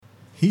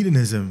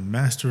Hedonism,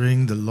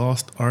 Mastering the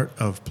Lost Art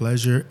of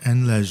Pleasure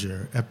and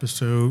Leisure,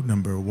 episode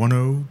number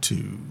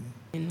 102.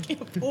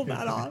 Can't pull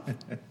that off.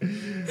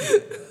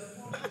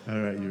 All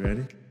right, you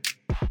ready?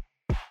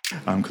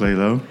 I'm Clay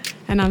Lowe.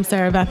 And I'm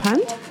Sarah Beth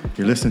Hunt.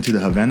 You're listening to the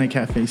Havana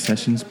Cafe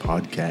Sessions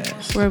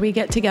podcast, where we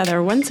get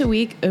together once a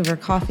week over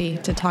coffee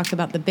to talk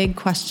about the big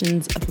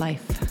questions of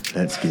life.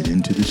 Let's get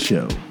into the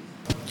show.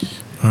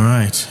 All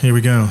right, here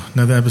we go.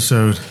 Another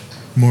episode.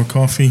 More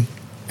coffee.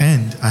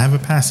 And I have a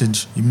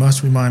passage you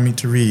must remind me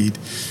to read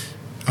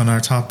on our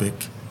topic.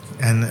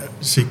 And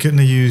she couldn't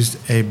have used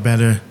a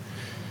better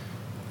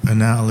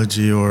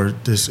analogy or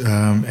this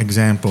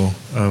example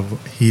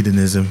of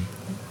hedonism.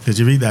 Did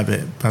you read that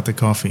bit about the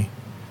coffee?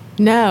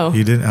 No.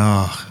 You didn't?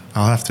 Oh,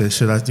 I'll have to.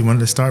 Should I? Do you want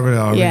to start with it?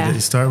 I'll read it.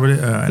 You start with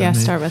it? All right, yeah,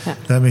 start with it.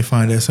 Let me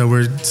find it. So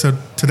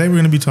today we're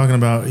going to be talking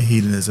about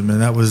hedonism,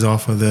 and that was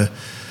off of the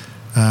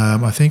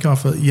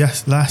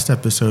last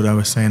episode I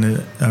was saying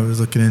that I was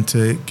looking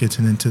into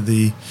getting into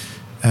the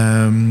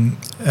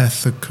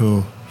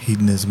ethical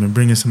hedonism and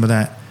bringing some of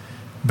that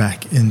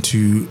back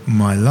into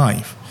my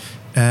life.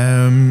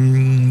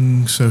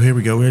 So here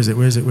we go. Where is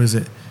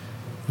it?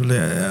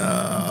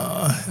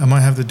 I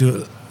might have to do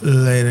it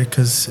later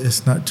because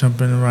it's not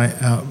jumping right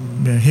out.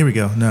 Here we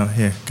go. No,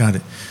 here, got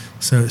it.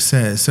 So it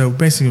says, so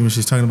basically when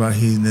she's talking about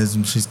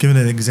hedonism, she's giving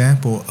an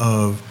example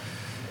of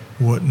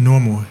what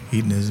normal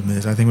hedonism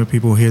is. I think when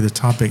people hear the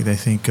topic, they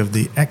think of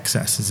the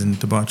excesses and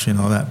debauchery and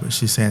all that, but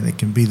she's saying it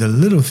can be the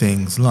little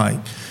things like,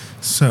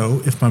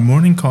 so if my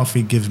morning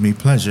coffee gives me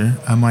pleasure,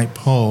 I might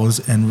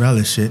pause and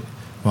relish it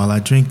while I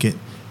drink it,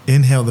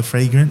 inhale the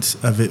fragrance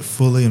of it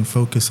fully and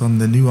focus on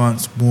the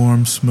nuanced,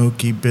 warm,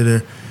 smoky,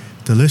 bitter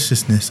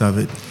deliciousness of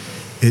it.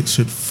 I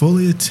should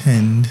fully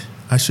attend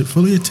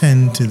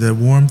to the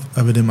warmth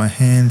of it in my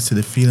hands, to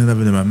the feeling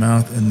of it in my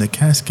mouth, and the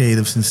cascade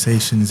of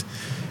sensations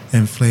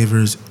and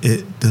flavors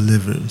it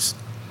delivers.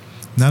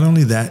 Not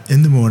only that,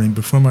 in the morning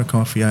before my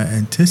coffee, I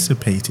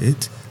anticipate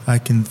it. I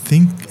can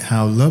think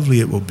how lovely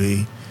it will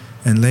be,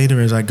 and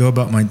later as I go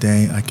about my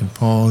day, I can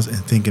pause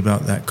and think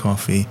about that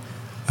coffee,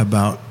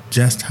 about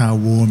just how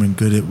warm and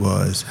good it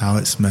was, how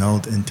it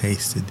smelled and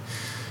tasted.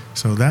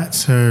 So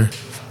that's her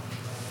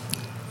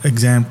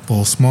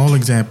small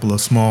example of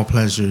small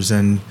pleasures,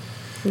 and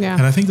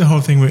I think the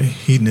whole thing with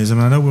hedonism,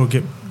 I know we'll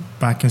get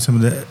back in some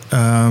of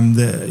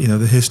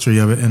the history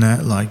of it and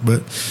that,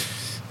 but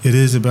it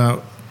is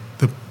about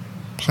the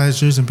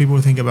pleasures, and people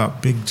think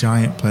about big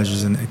giant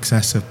pleasures and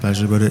excessive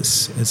pleasure, but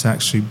it's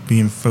actually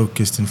being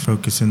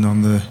focusing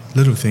on the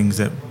little things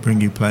that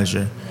bring you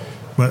pleasure.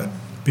 But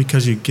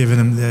because you're giving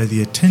them the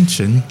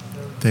attention,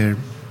 they're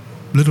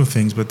little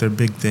things, but they're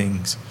big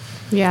things.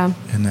 Yeah.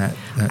 In that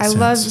I sense.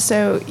 love,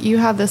 so you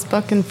have this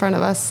book in front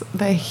of us,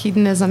 the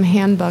Hedonism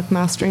Handbook,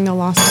 Mastering the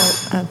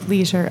Lost Art of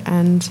Leisure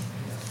and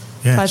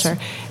Pleasure.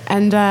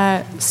 And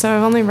so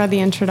I've only read the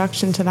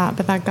introduction to that,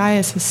 but that guy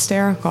is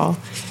hysterical.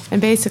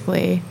 And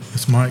basically,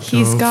 it's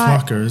Michael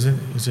Flocker, is it?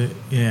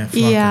 Yeah,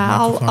 Flocker. Yeah,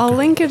 I'll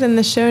link it in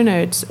the show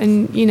notes.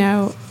 And,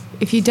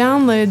 if you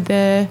download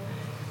the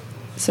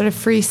sort of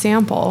free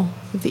sample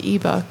of the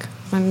ebook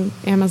on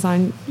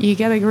Amazon, you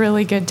get a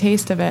really good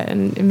taste of it,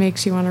 and it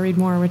makes you want to read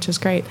more, which is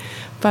great.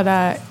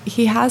 But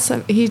he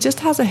just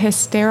has a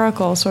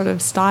hysterical sort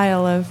of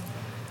style of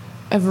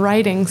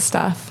writing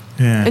stuff.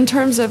 Yeah. In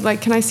terms of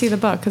can I see the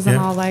book? Because then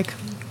I'll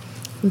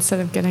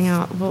instead of getting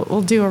out,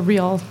 we'll do a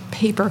real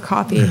paper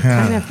copy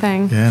kind of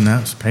thing. Yeah,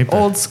 now it's paper.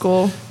 Old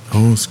school.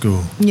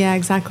 Yeah,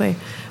 exactly.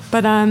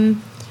 But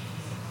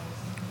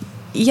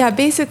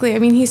basically,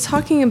 he's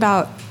talking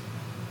about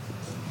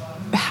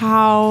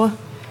how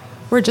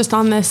we're just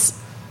on this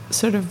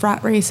sort of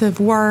rat race of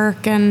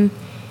work and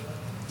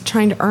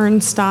trying to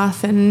earn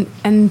stuff and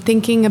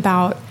thinking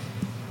about,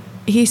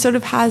 he sort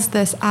of has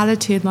this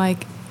attitude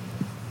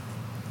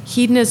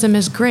hedonism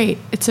is great.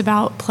 It's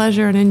about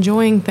pleasure and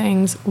enjoying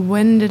things.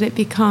 When did it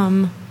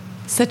become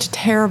such a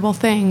terrible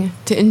thing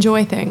to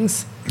enjoy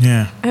things?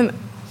 Yeah. And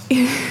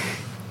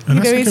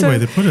that's a good way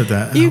to put it.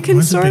 That you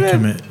can sort of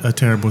become a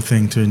terrible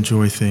thing to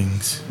enjoy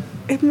things.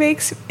 It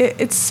makes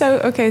it's so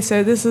okay.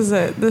 So this is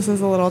a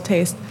little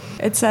taste.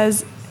 It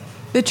says,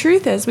 the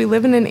truth is we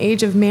live in an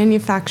age of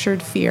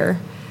manufactured fear.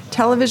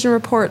 Television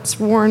reports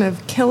warn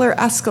of killer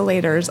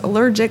escalators,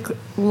 allergic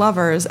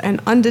lovers, and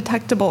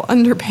undetectable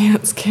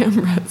underpants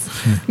cameras.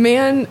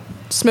 Man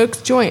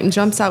smokes joint and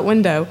jumps out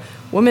window.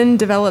 Woman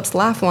develops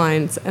laugh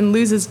lines and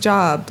loses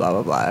job, blah,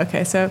 blah, blah.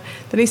 Okay, so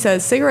then he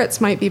says,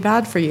 cigarettes might be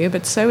bad for you,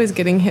 but so is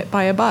getting hit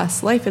by a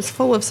bus. Life is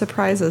full of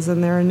surprises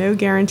and there are no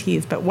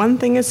guarantees, but one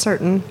thing is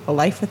certain, a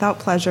life without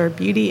pleasure,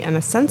 beauty, and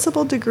a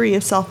sensible degree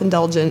of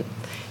self-indulgence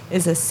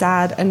is a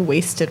sad and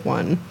wasted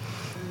one.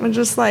 I'm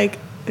just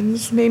it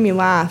just made me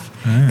laugh.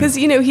 Because,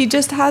 he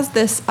just has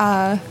this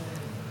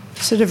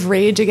sort of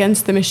rage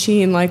against the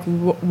machine,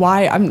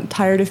 why I'm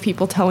tired of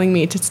people telling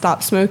me to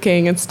stop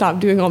smoking and stop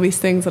doing all these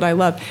things that I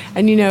love.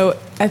 And,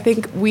 I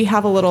think we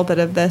have a little bit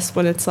of this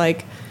when it's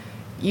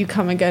you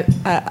come and get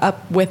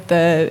up with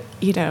the,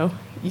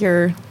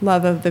 your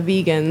love of the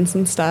vegans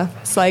and stuff.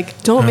 It's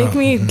like, don't make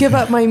me give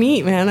up my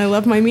meat, man. I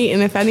love my meat.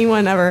 And if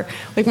anyone ever,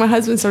 like my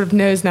husband sort of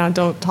knows now,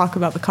 don't talk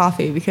about the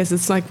coffee because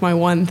it's like my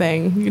one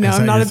thing. You know,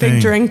 I'm not a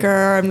big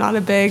drinker. I'm not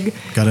a big,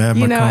 gotta have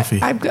my coffee.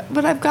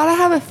 But I've got to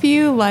have a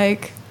few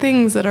like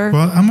things that are,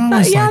 well, I'm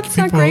always it's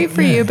not great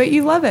for you, but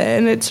you love it.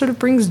 And it sort of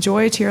brings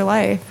joy to your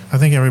life. I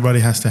think everybody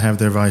has to have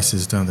their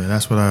vices, don't they?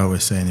 That's what I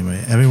always say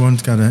anyway.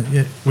 Everyone's got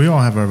to, we all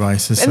have our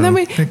vices. And then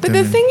but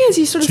the thing is,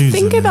 you sort of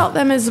think about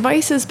them as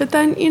vices, but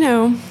then, you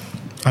know.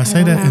 I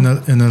say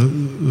that in a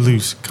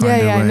loose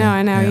kind of way.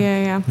 I know.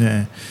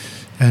 Yeah.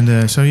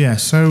 And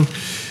so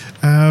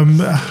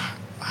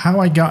how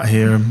I got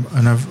here,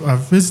 and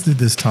I've visited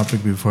this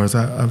topic before, is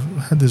I've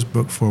had this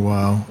book for a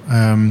while.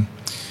 And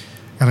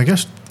I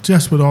guess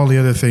just with all the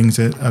other things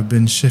that I've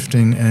been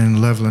shifting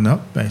and leveling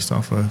up based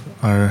off of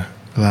our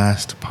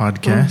last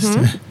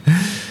podcast,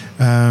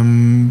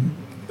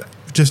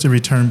 just to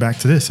return back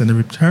to this and to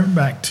return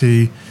back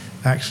to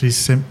actually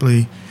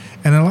simply,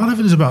 and a lot of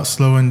it is about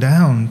slowing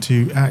down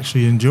to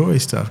actually enjoy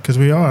stuff, because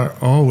we are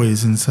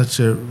always in such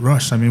a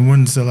rush. I mean,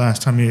 when's the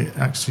last time you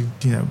actually,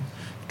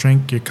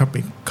 drank your cup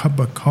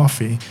of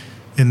coffee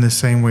in the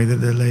same way that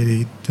the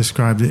lady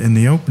described it in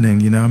the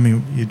opening? I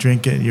mean, you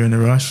drink it, you're in a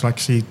rush, like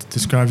she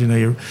described,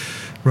 you're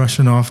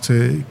rushing off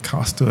to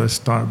Costa or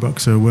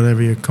Starbucks or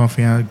whatever your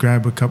coffee out,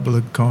 grab a couple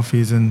of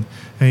coffees, and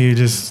you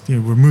just,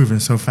 we're moving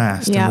so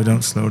fast and we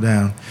don't slow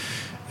down.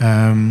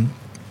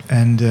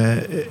 And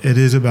it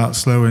is about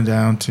slowing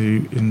down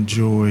to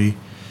enjoy,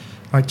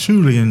 like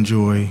truly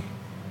enjoy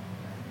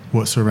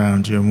what's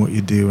around you and what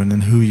you do and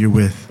then who you're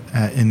with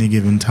at any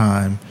given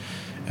time.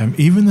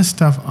 Even the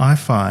stuff I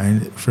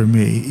find, for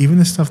me, even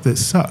the stuff that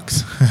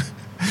sucks,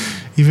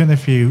 even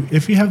if you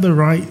have the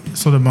right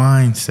sort of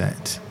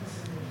mindset,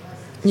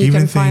 you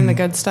can find the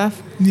good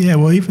stuff. Yeah,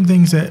 well, even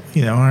things that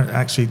aren't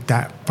actually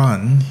that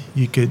fun,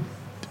 you could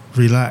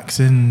relax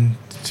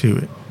into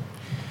it.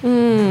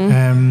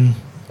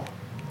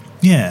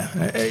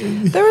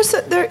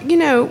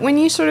 When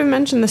you sort of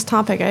mentioned this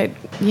topic,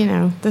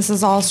 this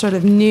is all sort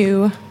of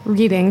new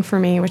reading for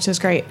me, which is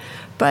great,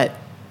 but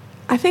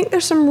I think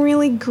there's some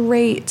really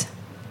great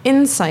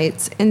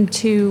insights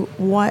into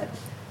what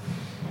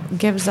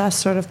gives us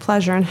sort of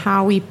pleasure and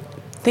how we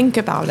think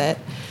about it.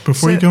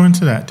 Before you go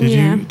into that, do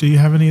you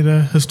have any of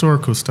the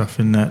historical stuff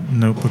in that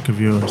notebook of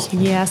yours?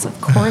 Yes,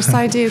 of course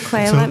I do,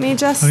 Clay. Let me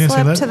just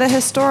flip to the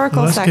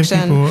historical section. Let's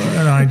give people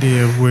an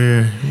idea of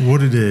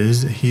what it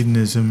is,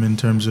 hedonism, in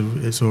terms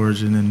of its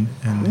origin and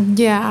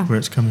where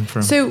it's coming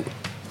from. So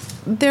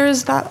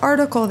there's that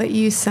article that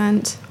you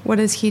sent, What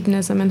is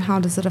Hedonism and How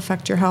Does It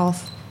Affect Your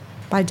Health?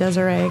 By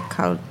Desiree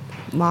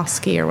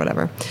Kowalski or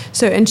whatever.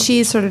 So, and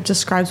she sort of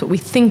describes what we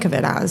think of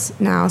it as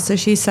now. So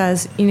she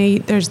says,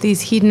 there's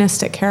these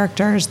hedonistic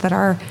characters that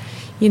are,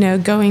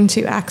 going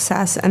to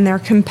excess, and they're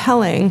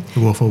compelling. The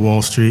Wolf of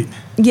Wall Street.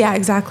 Yeah,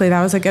 exactly.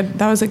 That was a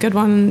good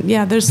one.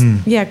 Yeah, there's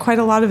quite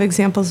a lot of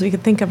examples we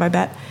could think of, I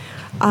bet.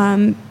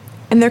 And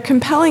they're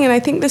compelling, and I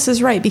think this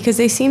is right, because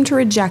they seem to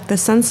reject the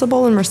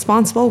sensible and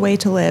responsible way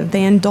to live.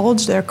 They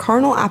indulge their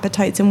carnal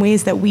appetites in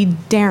ways that we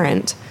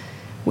daren't,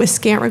 with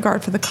scant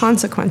regard for the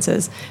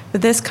consequences.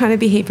 But this kind of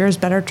behavior is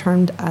better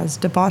termed as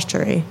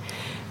debauchery.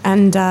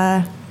 And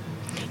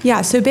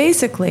so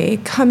basically,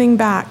 coming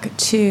back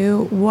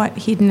to what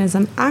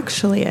hedonism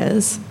actually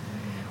is,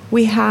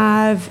 we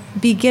have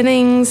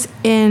beginnings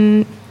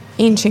in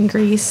ancient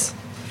Greece.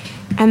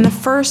 And the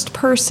first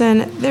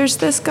person, there's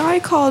this guy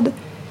called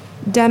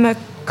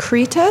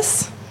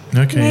Democritus,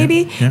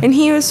 maybe? Yeah. And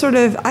he was sort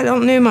of, I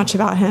don't know much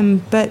about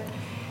him, but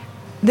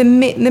the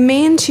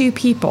main two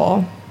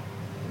people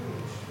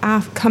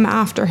come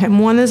after him.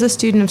 One is a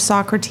student of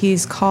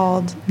Socrates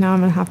called, now I'm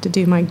going to have to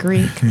do my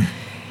Greek,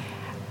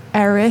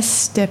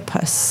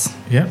 Aristippus.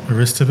 Yeah,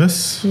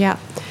 Aristippus. Yeah.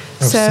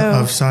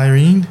 Of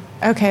Cyrene.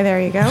 Okay,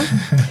 there you go.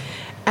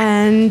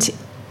 And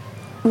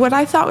what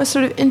I thought was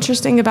sort of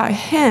interesting about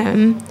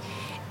him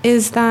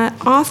is that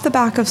off the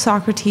back of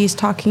Socrates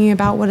talking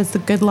about what is the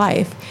good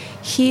life,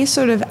 he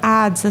sort of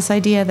adds this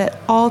idea that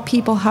all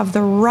people have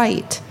the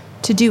right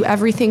to do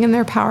everything in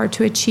their power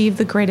to achieve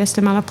the greatest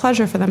amount of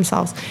pleasure for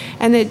themselves.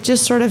 And it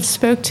just sort of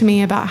spoke to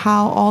me about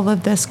how all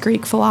of this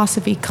Greek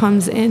philosophy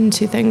comes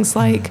into things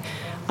like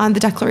the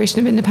Declaration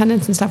of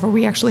Independence and stuff, where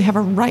we actually have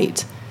a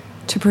right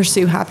to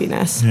pursue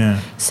happiness.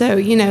 Yeah. So,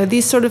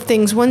 these sort of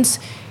things, once,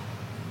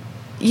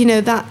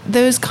 that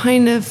those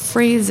kind of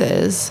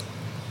phrases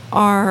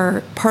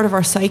are part of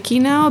our psyche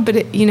now, but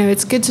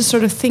it's good to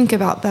sort of think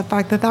about the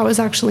fact that was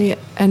actually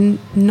a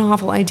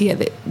novel idea,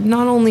 that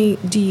not only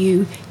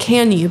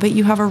can you, but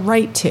you have a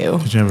right to.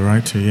 Did you have a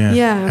right to? Yeah.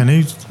 Yeah. And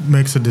he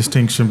makes a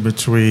distinction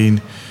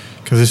between,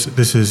 because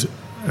this is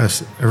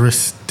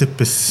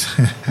Aristippus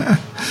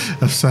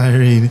of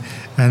Cyrene,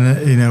 and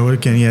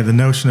again, the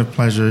notion of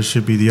pleasure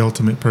should be the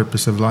ultimate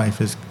purpose of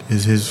life, is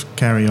his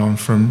carry on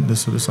from the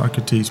sort of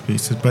Socrates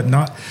pieces, but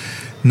not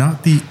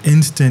the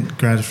instant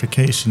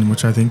gratification,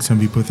 which I think some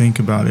people think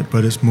about it,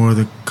 but it's more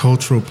the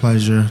cultural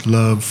pleasure,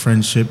 love,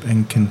 friendship,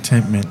 and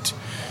contentment.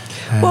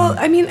 Well,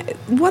 I mean,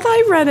 what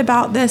I read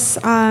about this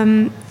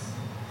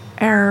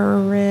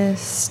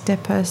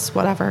Aristippus,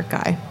 whatever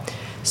guy.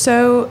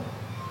 So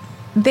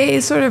they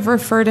sort of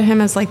refer to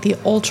him as like the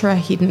ultra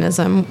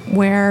hedonism,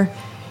 where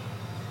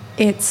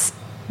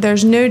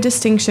there's no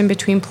distinction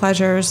between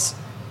pleasures,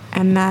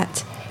 and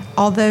that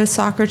although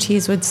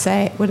Socrates would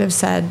have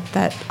said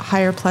that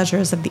higher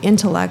pleasures of the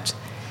intellect,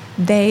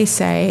 they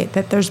say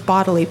that there's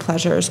bodily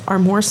pleasures are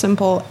more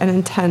simple and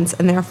intense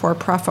and therefore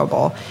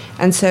preferable.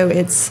 And so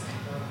it's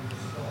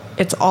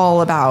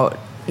all about,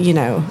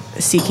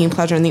 seeking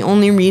pleasure. And the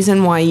only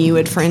reason why you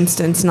would, for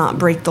instance, not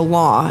break the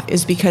law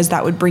is because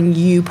that would bring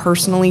you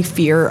personally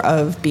fear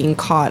of being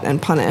caught and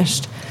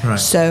punished. Right.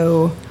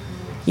 So,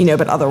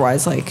 but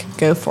otherwise,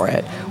 go for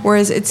it.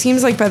 Whereas it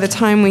seems like by the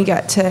time we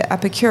get to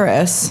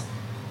Epicurus,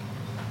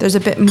 there's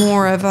a bit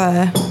more of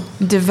a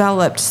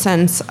developed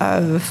sense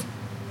of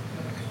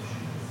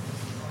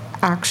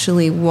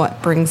actually what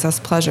brings us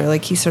pleasure.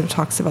 Like he sort of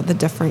talks about the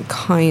different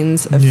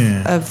kinds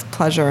of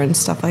pleasure and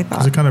stuff like that.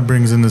 'Cause it kind of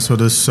brings in the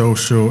sort of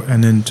social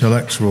and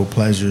intellectual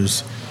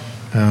pleasures,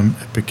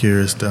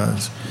 Epicurus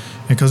does.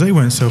 Because they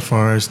went so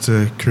far as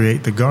to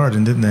create the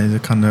garden, didn't they? To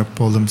kind of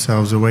pull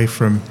themselves away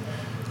from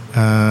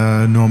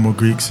normal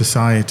Greek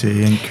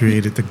society and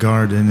created the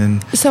garden.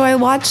 And so I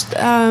watched,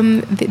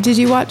 did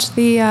you watch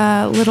the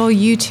little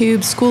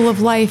YouTube School of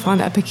Life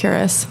on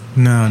Epicurus?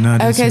 No, I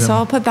didn't Okay, see that so one.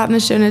 I'll put that in the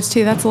show notes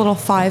too. That's a little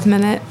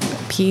 5-minute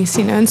piece,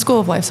 and School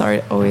of Life's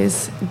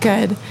always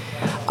good.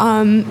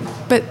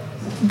 But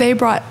they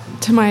brought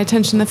to my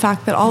attention the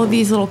fact that all of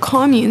these little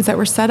communes that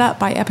were set up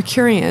by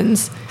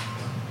Epicureans,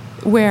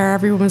 where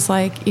everyone was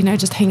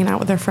just hanging out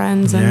with their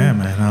friends and, yeah,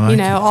 man, I like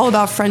it. all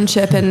about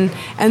friendship and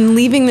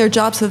leaving their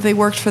jobs so that they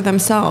worked for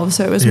themselves.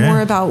 So it was more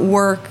about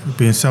work.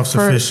 Being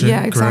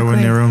self-sufficient,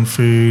 growing their own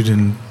food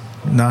and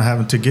not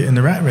having to get in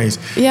the rat race.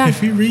 Yeah.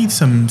 If you read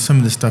some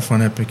of the stuff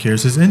on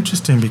Epicurus, it's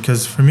interesting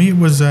because for me it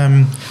was...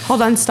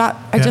 Hold on, stop.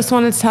 I just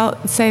wanted to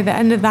say the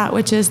end of that,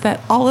 which is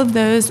that all of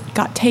those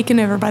got taken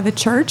over by the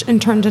church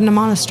and turned into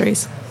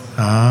monasteries.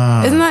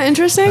 Ah, isn't that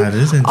interesting? That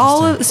is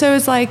interesting. So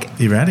it's like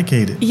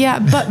eradicated. Yeah,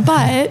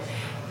 but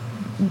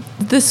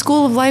the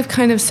School of Life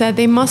kind of said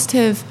they must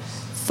have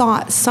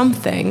thought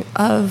something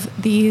of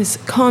these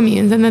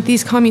communes, and that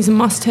these communes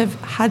must have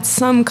had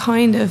some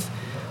kind of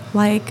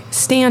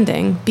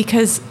standing,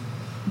 because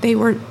they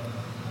weren't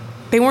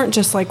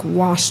just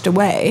washed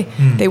away.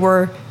 They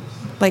were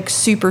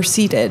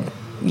superseded.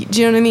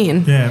 Do you know what I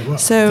mean? Yeah. Well,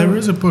 so there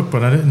is a book,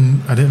 but I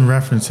didn't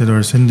reference it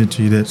or send it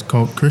to you. That's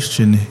called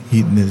Christian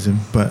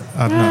Hedonism, but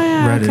I've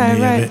not read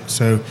any of it.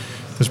 So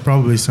there's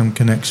probably some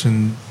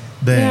connection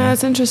there. Yeah,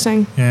 that's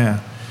interesting.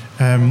 Yeah.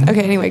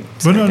 Okay. Anyway.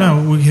 But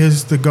no.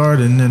 Here's the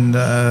garden, and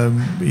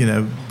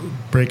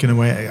breaking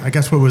away. I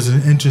guess what was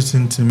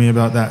interesting to me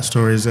about that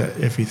story is that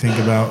if you think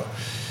about.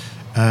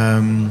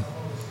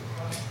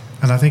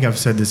 And I think I've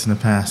said this in the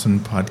past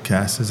on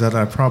podcasts, is that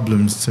our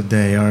problems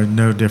today are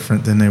no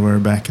different than they were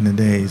back in the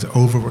days.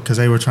 Because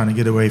they were trying to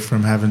get away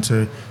from having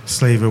to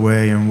slave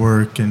away and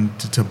work and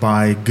to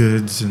buy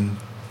goods and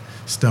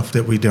stuff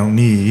that we don't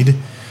need,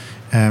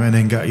 and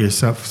then get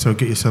yourself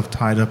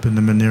tied up in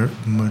the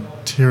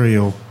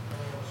material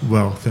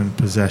wealth and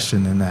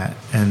possession and that.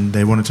 And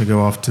they wanted to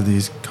go off to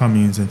these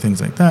communes and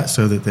things like that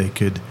so that they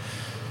could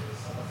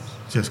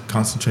just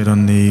concentrate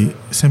on the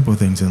simple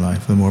things in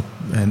life,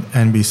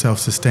 and be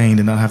self-sustained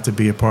and not have to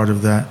be a part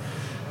of that,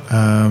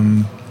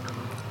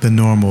 the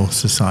normal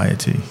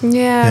society.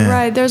 Yeah,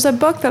 right. There's a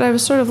book that I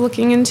was sort of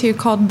looking into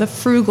called The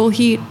Frugal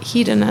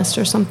Hedonist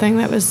or something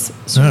that was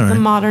sort of the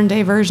modern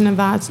day version of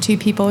that. It's two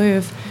people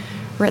who've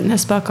written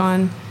this book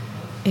on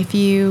if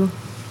you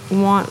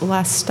want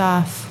less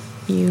stuff,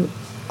 you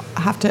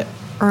have to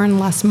earn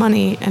less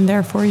money, and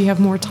therefore you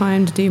have more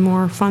time to do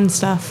more fun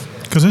stuff.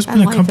 Because there's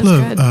been a couple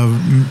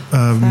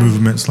of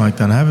movements like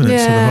that, haven't it?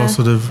 Yeah. So the whole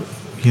sort of,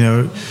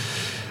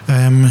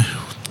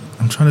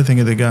 I'm trying to think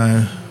of the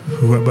guy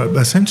but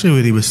essentially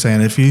what he was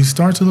saying, if you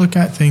start to look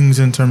at things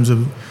in terms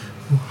of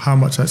how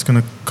much that's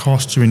going to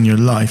cost you in your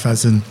life,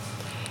 as in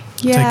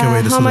take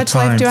away the how sort much of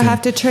time life do I thing.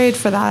 have to trade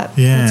for that?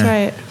 Yeah. That's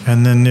right.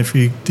 And then if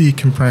you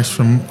decompress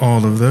from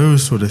all of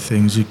those sort of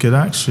things, you could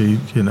actually,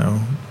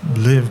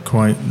 live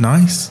quite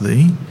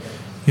nicely.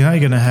 You're not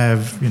going to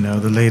have,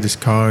 the latest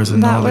cars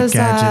and all the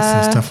gadgets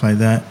and stuff like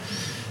that.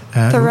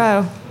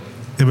 Thoreau.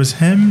 It was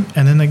him,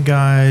 and then a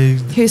guy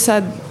who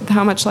said,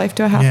 "How much life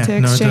do I have to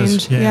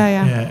exchange?" Yeah.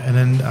 And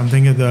then I'm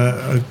thinking of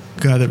a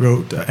guy that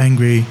wrote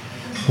Angry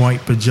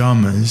White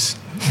Pajamas,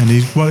 and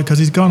because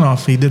he's gone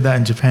off. He did that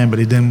in Japan, but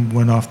he then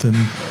went off to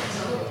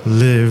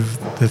live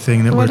the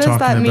thing that we're talking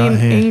about here. What does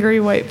that mean? Angry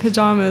White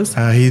Pajamas.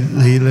 He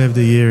lived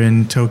a year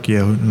in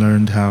Tokyo and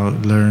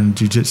learned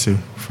jiu-jitsu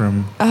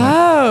from.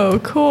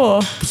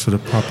 Cool. Sort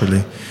of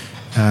properly,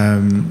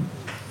 and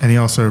he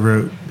also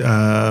wrote.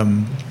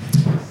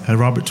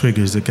 Robert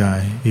Twigger's the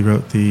guy. He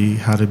wrote the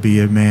How to Be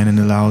a Man in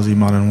a Lousy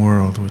Modern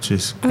World, which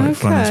is quite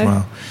fun as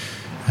well.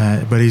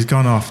 But he's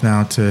gone off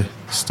now to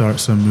start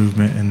some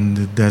movement in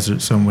the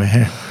desert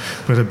somewhere.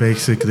 But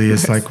basically,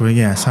 it's like, well,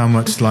 yes, how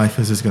much life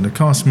is this going to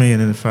cost me?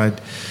 And then if I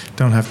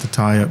don't have to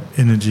tie up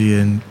energy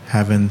in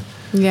having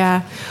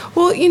Yeah.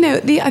 Well,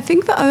 I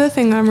think the other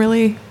thing that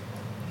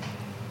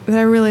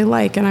I really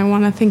like, and I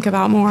want to think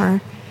about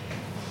more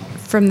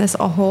from this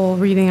whole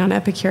reading on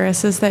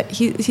Epicurus, is that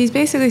he's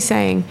basically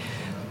saying,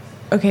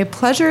 okay,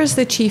 pleasure is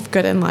the chief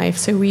good in life,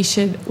 so we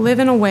should live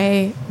in a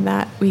way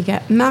that we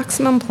get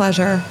maximum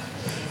pleasure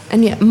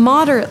and yet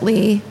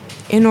moderately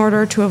in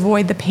order to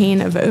avoid the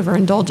pain of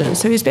overindulgence.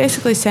 So he's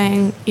basically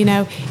saying,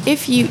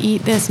 if you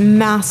eat this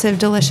massive,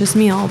 delicious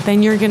meal,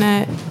 then you're going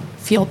to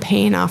feel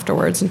pain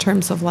afterwards in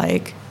terms of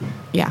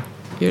your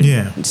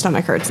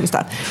stomach hurts and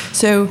stuff.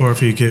 So, or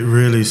if you get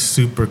really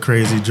super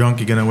crazy drunk,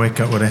 you're going to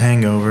wake up with a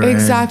hangover.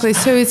 Exactly.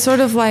 So it's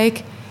sort of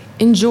like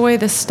enjoy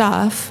the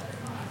stuff,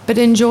 but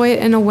enjoy it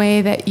in a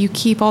way that you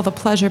keep all the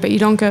pleasure, but you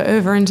don't go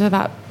over into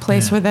that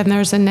place where then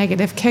there's a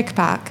negative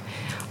kickback.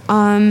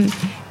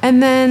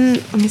 And then,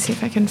 let me see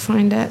if I can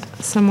find it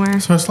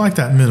somewhere. So it's like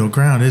that middle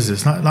ground, is it?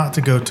 It's not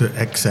to go to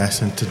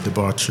excess and to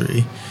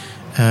debauchery,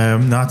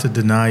 not to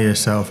deny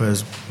yourself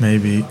as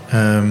maybe...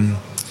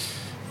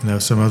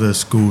 some other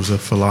schools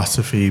of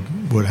philosophy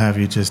would have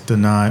you just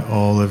deny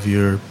all of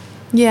your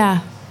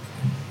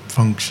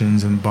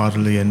functions and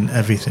bodily and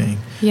everything.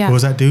 Yeah. What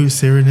was that dude,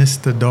 Cyrus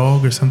the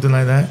dog or something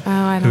like that? Oh,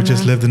 I don't know. Who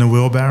just lived in a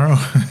wheelbarrow?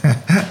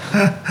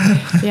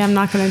 Yeah, I'm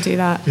not going to do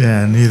that.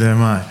 Yeah, neither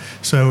am I.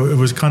 So it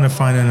was kind of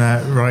finding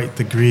that right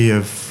degree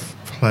of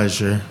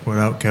pleasure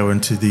without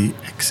going to the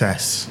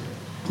excess.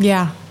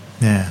 Yeah.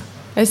 Yeah.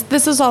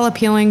 This is all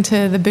appealing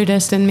to the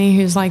Buddhist in me,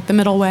 who's like the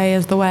middle way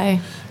is the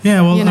way.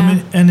 Yeah, well, I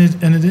mean, and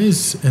it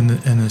is in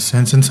a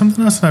sense. And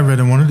something else that I read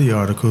in one of the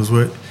articles,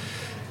 and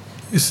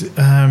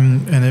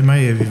it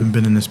may have even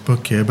been in this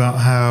book here, about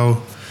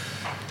how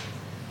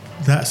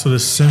that sort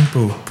of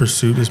simple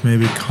pursuit is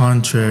maybe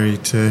contrary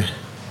to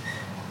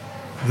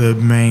the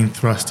main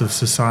thrust of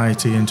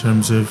society in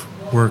terms of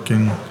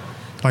working.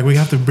 Like, we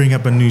have to bring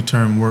up a new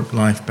term,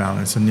 work-life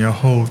balance, and your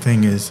whole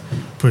thing is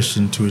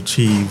pushing to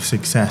achieve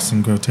success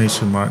in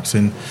quotation marks.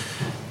 And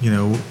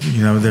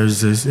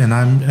there's this, and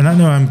I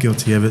know I'm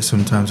guilty of it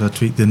sometimes. I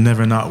tweet the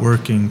never not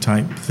working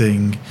type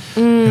thing,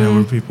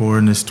 where people are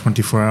in this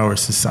 24-hour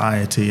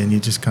society, and you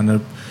just kind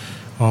of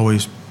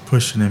always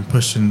pushing and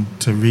pushing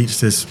to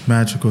reach this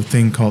magical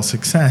thing called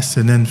success.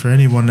 And then for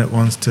anyone that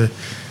wants to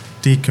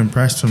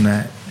decompress from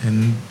that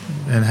and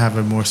have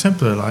a more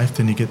simpler life,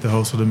 then you get the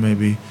whole sort of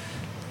maybe,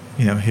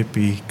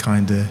 hippie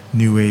kind of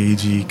new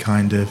agey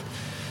kind of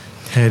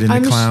head in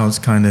the clouds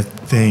kind of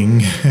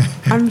thing.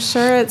 I'm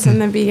sure it's in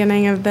the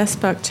beginning of this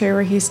book too,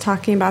 where he's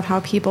talking about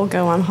how people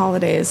go on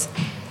holidays.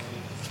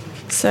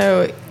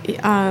 So,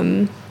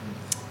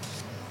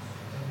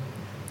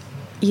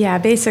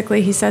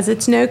 basically he says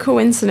it's no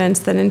coincidence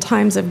that in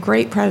times of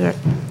great pressure,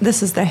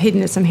 this is the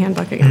Hedonism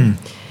handbook again.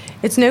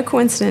 It's no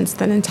coincidence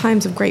that in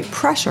times of great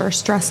pressure,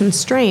 stress, and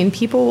strain,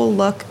 people will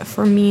look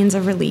for means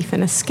of relief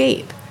and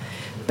escape.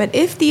 But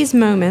if these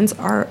moments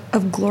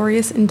of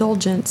glorious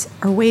indulgence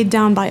are weighed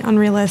down by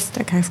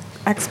unrealistic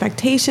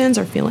expectations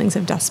or feelings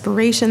of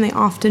desperation, they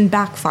often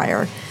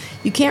backfire.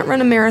 You can't run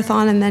a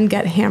marathon and then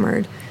get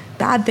hammered.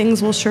 Bad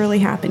things will surely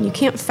happen. You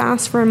can't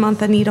fast for a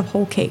month and eat a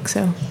whole cake,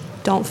 so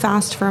don't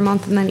fast for a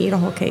month and then eat a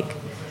whole cake.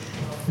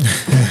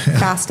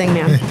 Fasting,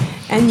 man.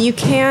 And you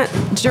can't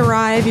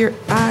deprive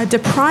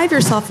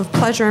yourself of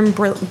pleasure and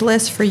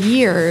bliss for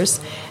years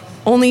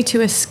only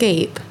to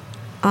escape.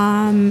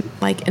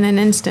 Like in an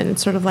instant.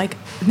 It's sort of like,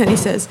 and then he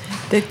says,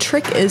 the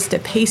trick is to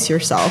pace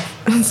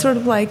yourself. It's sort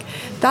of like,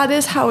 that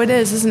is how it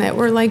is, isn't it?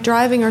 We're like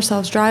driving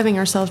ourselves,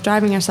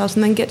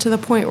 and then get to the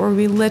point where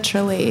we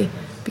literally,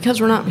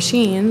 because we're not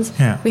machines,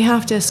 we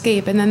have to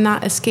escape. And then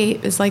that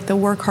escape is like the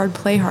work hard,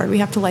 play hard. We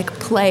have to like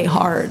play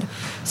hard.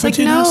 It's but like,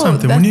 you know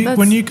something?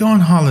 When you go on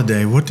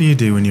holiday, what do you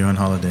do when you're on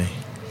holiday?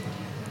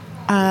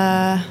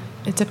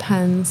 It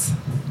depends.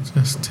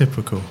 Just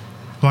typical.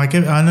 Like,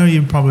 I know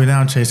you probably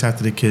now chase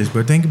after the kids,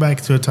 but think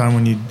back to a time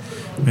when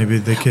maybe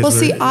the kids Well,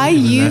 see, I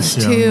used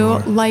to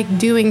like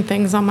doing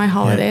things on my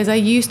holidays. Yeah. I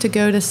used to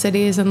go to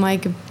cities and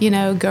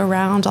go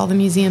around all the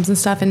museums and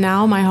stuff. And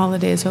now my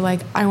holidays are like,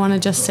 I want to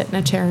just sit in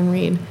a chair and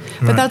read.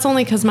 But that's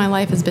only because my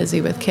life is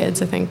busy with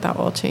kids. I think that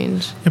will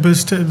change. Yeah,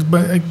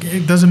 but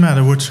it doesn't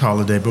matter which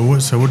holiday. But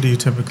what do you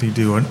typically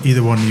do on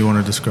either one you want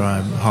to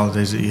describe?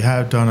 Holidays that you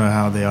have done, or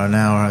how they are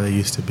now, or how they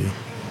used to be?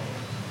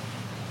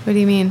 What do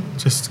you mean?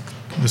 Just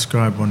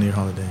describe one of your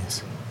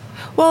holidays.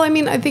 Well, I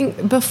mean, I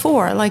think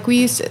before, I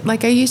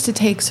used to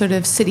take sort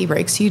of city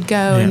breaks. You'd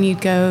go and you'd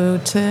go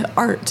to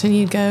art, and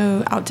you'd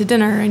go out to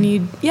dinner, and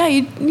you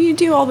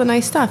do all the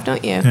nice stuff,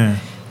 don't you? Yeah.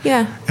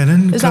 Yeah. And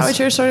then, is that what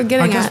you're sort of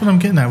getting at? I guess what I'm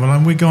getting at. Well,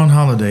 we go on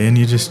holiday, and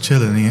you're just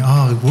chilling, and you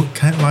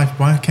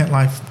why can't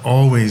life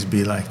always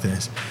be like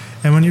this?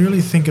 And when you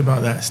really think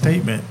about that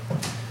statement,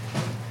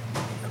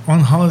 on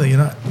holiday, you're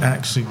not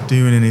actually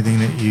doing anything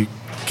that you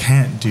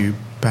can't do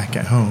back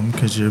at home,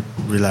 because you're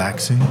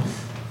relaxing,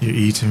 you're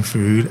eating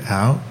food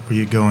out, or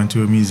you're going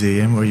to a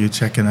museum, or you're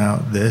checking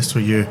out this, or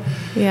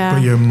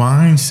but your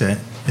mindset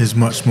is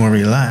much more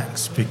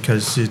relaxed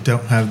because you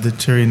don't have the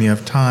tyranny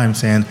of time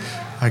saying,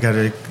 I got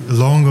a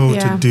long old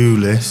to-do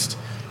list.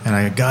 and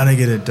I gotta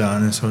get it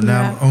done. And so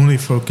now Yeah. I'm only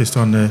focused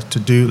on the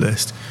to-do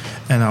list,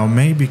 and I'll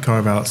maybe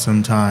carve out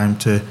some time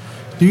to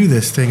do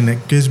this thing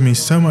that gives me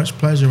so much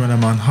pleasure when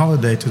I'm on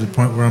holiday, to the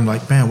point where I'm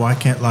like, man, why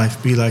can't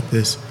life be like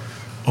this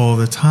all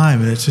the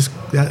time? And it's just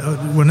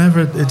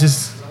whenever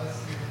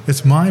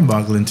it's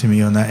mind-boggling to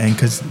me on that end,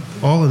 because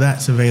all of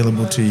that's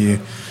available to you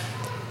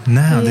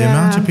now. The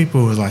amount of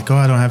people who are like, oh,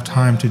 I don't have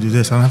time to do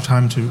this, I don't have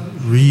time to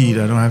read,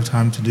 I don't have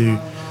time to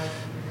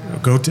I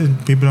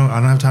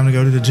don't have time to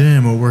go to the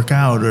gym or work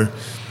out,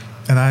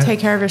 and I take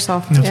care of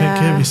yourself. Take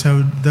care of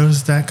yourself.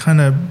 Those that kind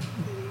of,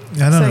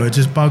 I don't know, it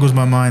just boggles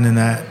my mind in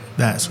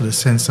that sort of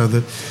sense. So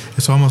that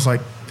it's almost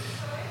like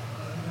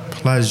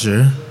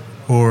pleasure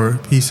or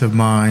peace of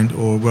mind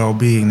or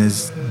well-being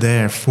is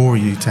there for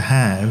you to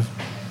have,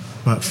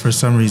 but for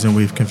some reason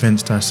we've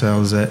convinced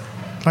ourselves that,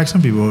 like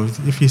some people,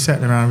 if you're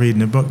sitting around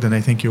reading a book, then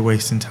they think you're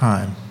wasting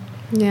time.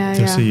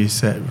 So you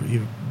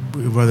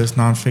whether it's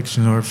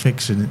nonfiction or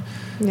fiction.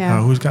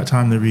 Who's got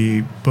time to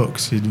read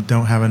books? You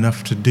don't have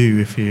enough to do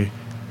if you're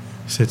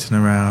sitting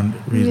around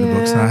reading the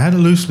books. And I had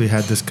loosely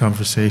had this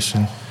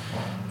conversation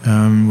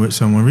with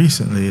someone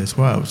recently as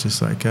well. It's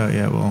just like, oh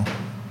yeah, well,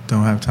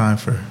 don't have time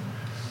for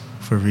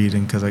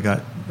reading because I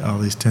got all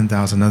these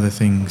 10,000 other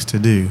things to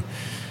do.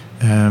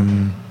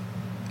 I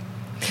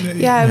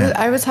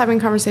was having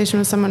a conversation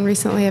with someone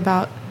recently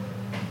about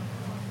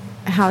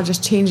how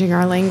just changing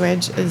our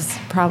language is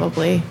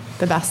probably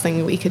the best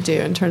thing we could do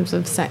in terms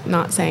of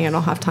not saying I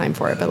don't have time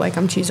for it, but like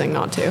I'm choosing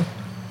not to.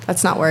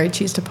 That's not where I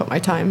choose to put my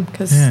time,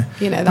 because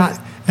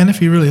that. And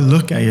if you really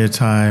look at your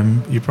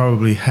time, you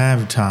probably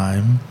have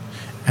time.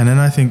 And then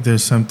I think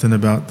there's something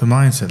about the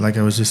mindset, like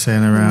I was just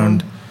saying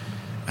around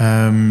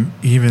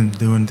even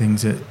doing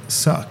things that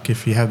suck.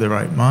 If you have the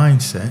right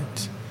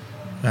mindset,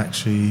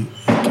 actually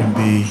it can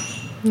be.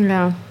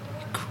 Yeah.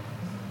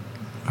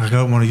 I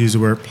don't want to use the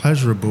word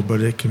pleasurable, but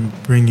it can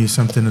bring you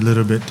something a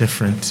little bit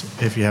different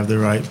if you have the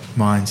right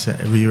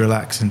mindset, you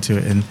relax into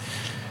it. And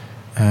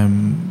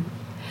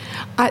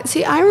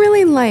I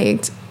really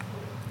liked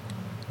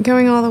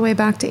going all the way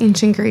back to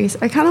ancient Greece.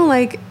 I kind of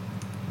like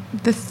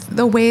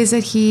the ways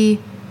that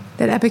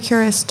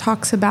Epicurus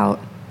talks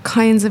about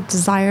kinds of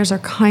desires or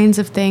kinds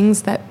of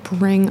things that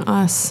bring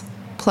us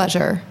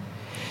pleasure.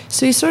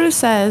 So he sort of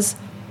says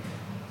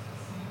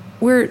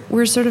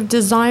we're sort of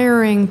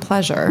desiring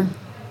pleasure.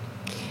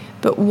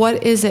 But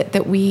what is it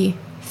that we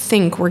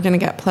think we're going to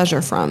get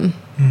pleasure from?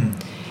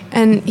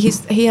 And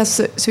he has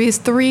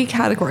three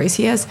categories.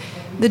 He has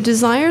the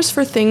desires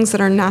for things that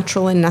are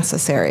natural and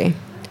necessary.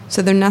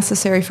 So they're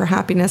necessary for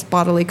happiness,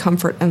 bodily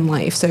comfort, and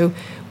life. So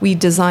we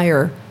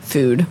desire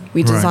food,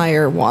 we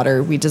desire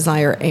water, we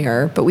desire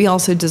air, but we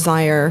also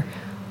desire,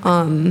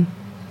 I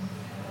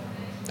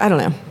don't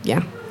know,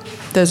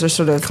 those are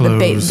sort of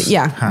clothes,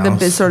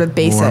 the sort of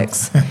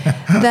basics.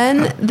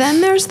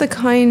 then there's the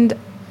kind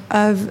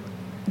of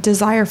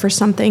desire for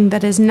something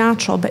that is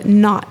natural but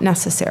not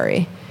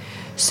necessary.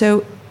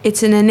 So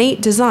it's an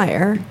innate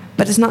desire,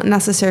 but it's not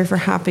necessary for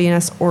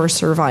happiness or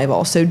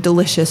survival. So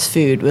delicious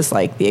food was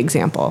like the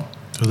example.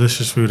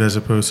 Delicious food as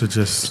opposed to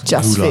just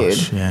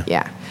goulash. Food.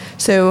 Yeah.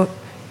 So,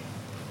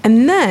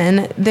 and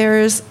then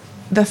there's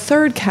the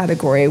third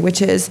category,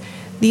 which is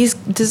these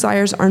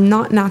desires are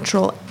not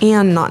natural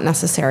and not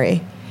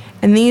necessary.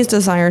 And these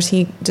desires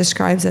he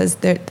describes as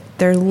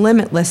they're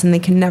limitless and they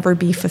can never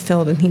be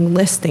fulfilled. And he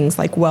lists things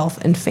like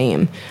wealth and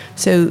fame.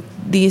 So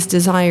these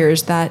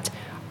desires that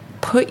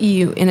put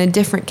you in a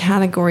different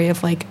category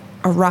of like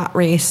a rat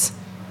race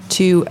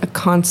to a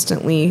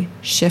constantly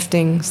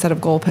shifting set of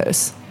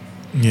goalposts.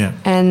 Yeah.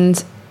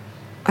 And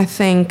I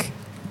think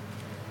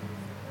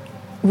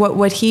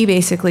what he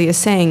basically is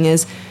saying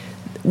is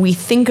we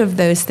think of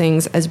those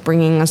things as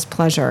bringing us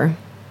pleasure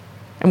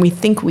and we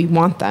think we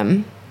want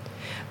them,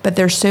 but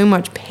there's so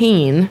much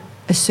pain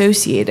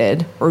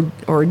associated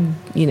or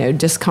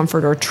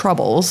discomfort or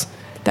troubles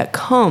that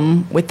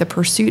come with the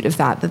pursuit of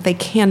that they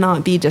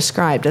cannot be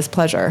described as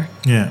pleasure.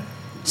 Yeah.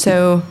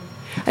 So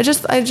I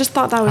just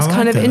thought that was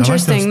kind of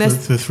interesting. I like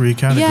the three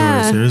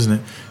categories here, isn't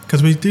it?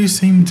 Because we do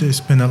seem to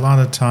spend a lot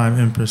of time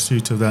in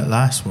pursuit of that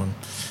last one.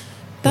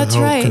 That's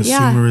right.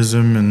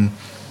 Consumerism and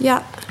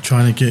yeah,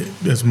 trying to get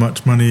as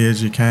much money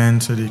as you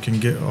can so that you can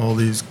get all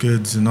these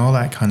goods and all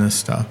that kind of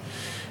stuff.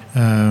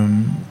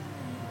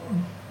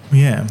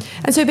 Yeah.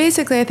 And so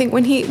basically, I think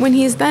when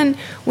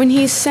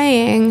he's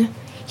saying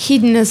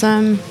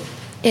hedonism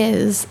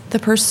is the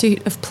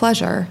pursuit of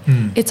pleasure,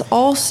 it's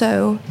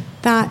also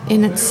that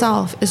in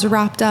itself is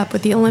wrapped up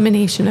with the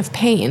elimination of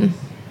pain.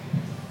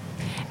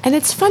 And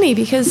it's funny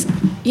because,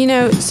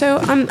 so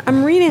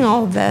I'm reading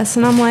all of this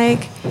and I'm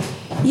like,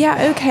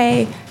 yeah,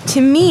 okay,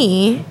 to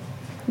me,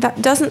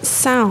 that doesn't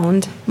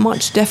sound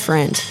much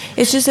different.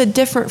 It's just a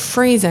different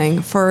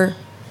phrasing for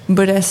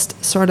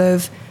Buddhist sort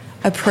of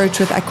approach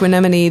with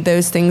equanimity,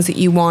 those things that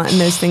you want and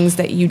those things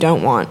that you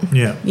don't want.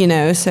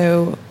 Yeah.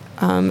 So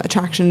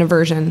attraction and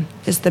aversion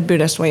is the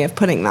Buddhist way of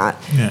putting that.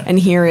 Yeah. And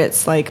here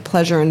it's like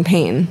pleasure and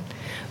pain.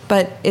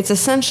 But it's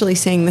essentially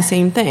saying the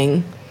same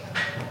thing.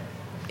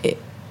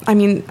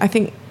 I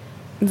think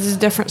there's a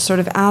different sort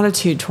of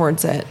attitude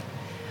towards it.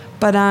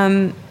 But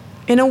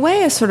in a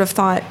way, I sort of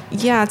thought,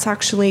 yeah, it's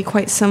actually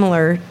quite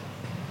similar.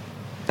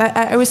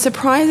 I was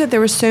surprised that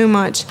there was so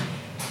much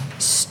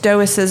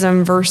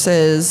Stoicism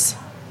versus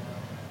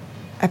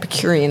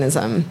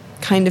Epicureanism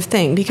kind of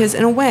thing, because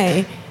in a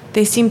way,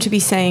 they seem to be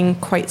saying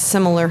quite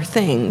similar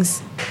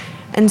things.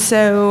 And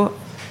so,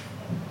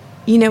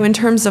 in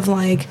terms of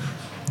like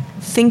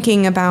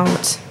thinking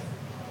about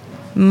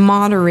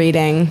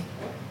moderating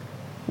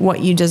what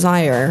you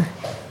desire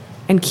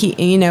and keep,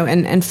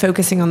 and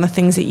focusing on the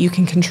things that you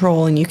can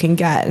control and you can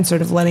get, and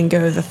sort of letting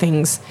go of the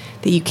things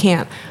that you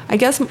can't. I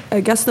guess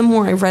the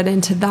more I read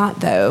into that,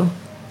 though,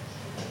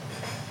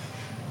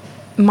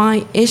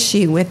 my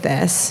issue with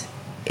this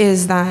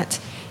is that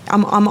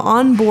I'm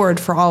on board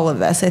for all of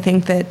this. I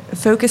think that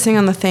focusing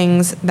on the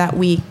things that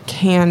we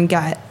can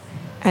get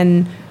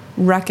and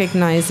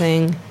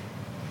recognizing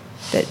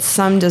that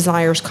some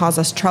desires cause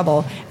us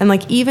trouble, and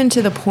like even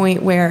to the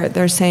point where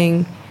they're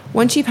saying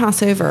once you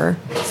pass over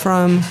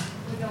from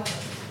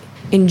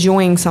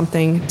enjoying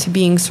something to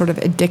being sort of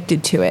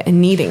addicted to it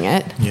and needing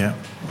it,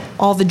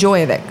 all the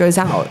joy of it goes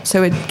out.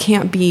 So it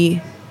can't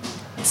be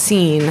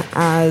seen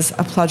as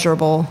a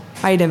pleasurable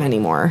item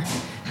anymore,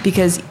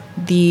 because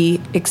the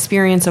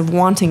experience of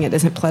wanting it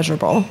isn't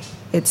pleasurable.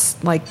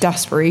 It's like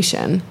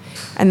desperation.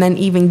 And then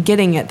even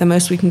getting it, the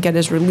most we can get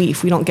is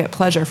relief. We don't get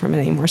pleasure from it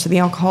anymore. So the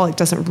alcoholic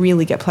doesn't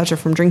really get pleasure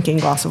from drinking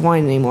a glass of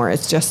wine anymore.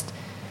 It's just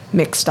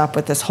mixed up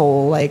with this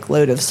whole like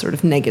load of sort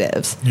of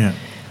negatives. Yeah.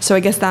 So I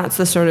guess that's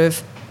the sort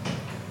of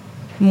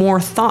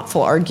more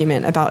thoughtful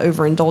argument about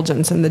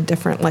overindulgence and the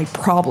different like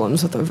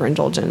problems with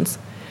overindulgence.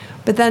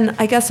 But then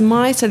I guess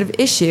my sort of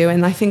issue,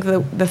 and I think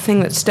the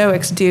thing that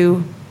Stoics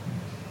do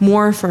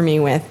more for me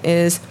with,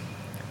 is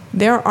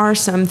there are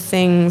some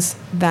things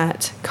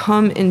that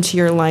come into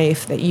your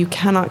life that you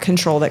cannot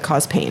control that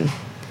cause pain.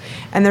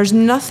 And there's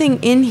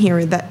nothing in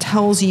here that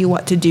tells you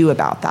what to do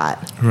about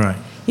that. Right.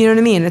 You know what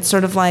I mean? It's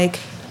sort of like,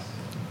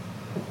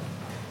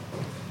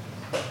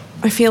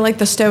 I feel like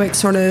the Stoics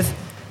sort of,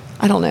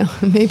 I don't know,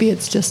 maybe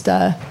it's just,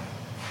 yeah.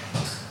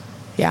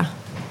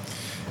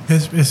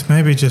 It's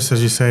maybe just,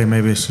 as you say,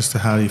 maybe it's just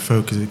how you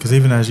focus it. Because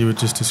even as you were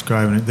just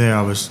describing it there,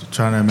 I was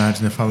trying to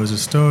imagine if I was a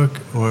Stoic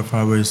or if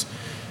I was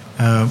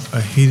a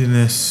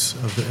hedonist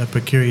of the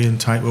Epicurean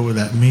type, what would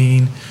that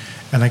mean?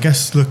 And I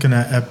guess looking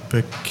at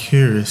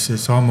Epicurus,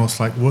 it's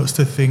almost like, what's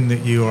the thing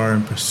that you are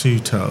in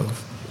pursuit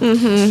of?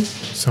 Mm-hmm.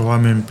 So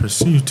I'm in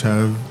pursuit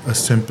of a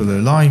simpler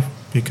life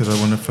because I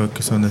want to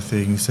focus on the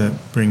things that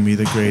bring me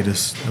the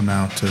greatest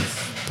amount of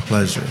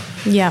pleasure.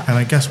 Yeah. And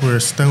I guess where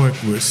a Stoic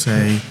would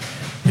say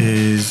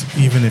is,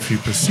 even if you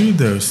pursue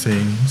those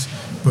things,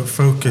 but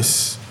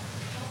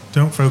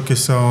don't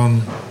focus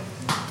on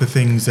the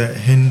things that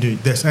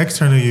that's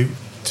external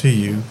to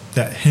you,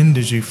 that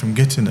hinders you from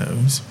getting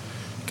those,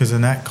 because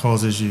then that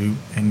causes you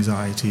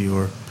anxiety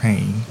or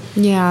pain.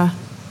 Yeah.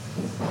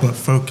 But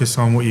focus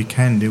on what you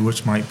can do,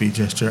 which might be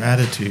just your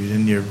attitude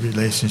and your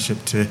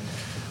relationship to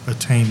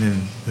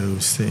attaining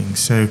those things.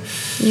 So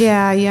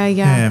yeah,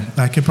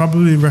 I could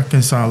probably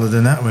reconcile it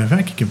in that way. In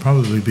fact, you can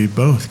probably be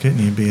both, couldn't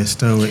you? Be a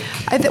Stoic.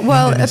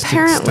 Apparently,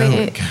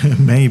 Stoic.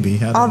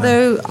 Maybe.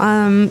 Although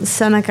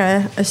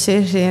Seneca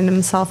associated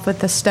himself with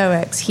the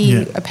Stoics,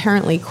 he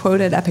apparently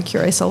quoted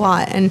Epicurus a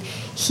lot, and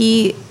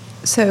he's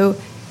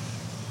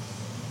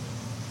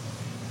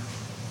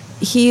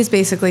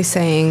basically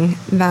saying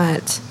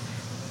that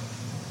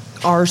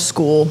our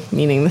school,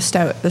 meaning the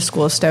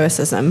school of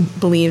Stoicism,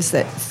 believes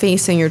that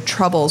facing your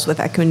troubles with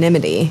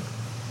equanimity.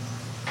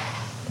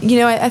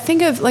 I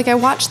think of, like, I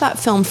watched that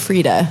film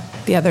Frida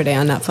the other day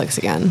on Netflix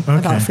again,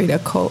 about Frida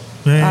Kahlo.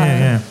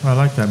 Yeah. I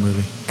like that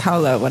movie.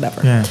 Kahlo,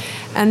 whatever. Yeah.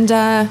 And,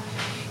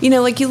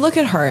 you look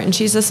at her, and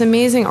she's this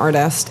amazing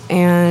artist,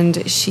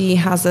 and she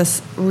has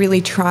this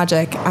really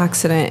tragic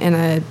accident in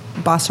a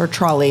bus or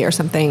trolley or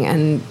something,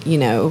 and,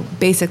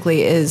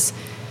 basically is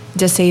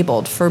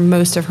disabled for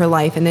most of her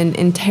life and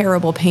in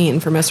terrible pain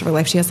for most of her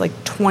life. She has like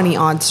 20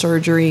 odd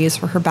surgeries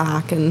for her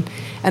back and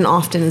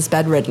often is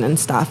bedridden and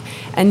stuff,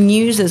 and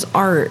uses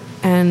art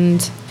and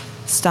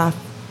stuff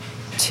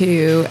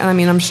to, and I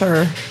mean, I'm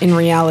sure in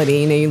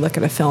reality, you look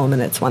at a film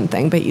and it's one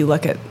thing, but you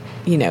look at,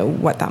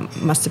 what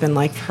that must have been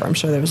like for her. I'm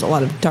sure there was a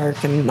lot of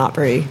dark and not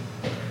very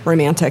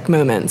romantic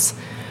moments.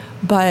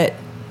 But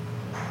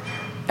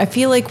I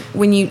feel like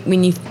when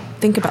you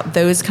think about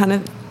those kind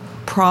of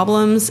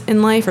problems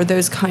in life, or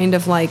those kind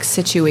of like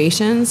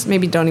situations,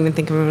 maybe don't even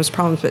think of them as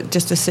problems, but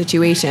just a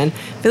situation,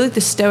 I feel like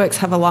the Stoics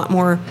have a lot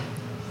more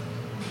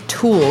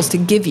tools to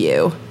give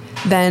you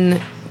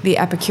than the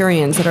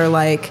Epicureans that are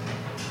like,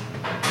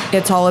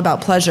 it's all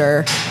about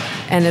pleasure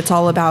and it's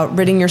all about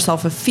ridding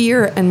yourself of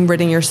fear and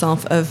ridding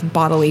yourself of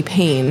bodily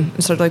pain.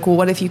 It's sort of like, well,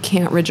 what if you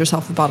can't rid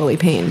yourself of bodily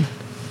pain?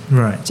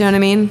 Right. Do you know what I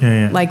mean?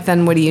 Yeah. Like,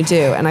 then what do you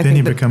do? And I then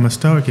think you become a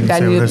Stoic and you say,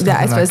 well, there's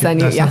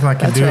nothing I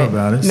can do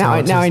about it. Now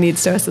I need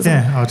Stoicism.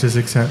 Yeah, I'll just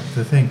accept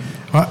the thing.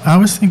 I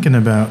was thinking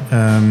about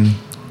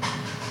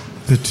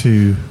the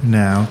two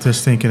now,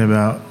 just thinking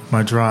about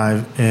my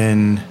drive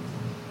in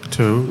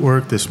to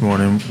work this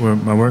morning,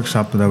 my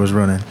workshop that I was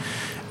running.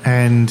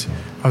 And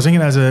I was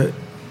thinking as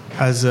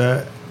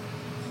a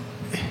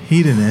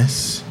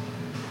hedonist,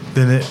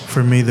 then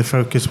for me the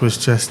focus was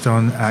just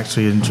on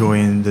actually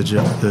enjoying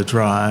the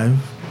drive,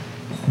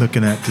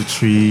 looking at the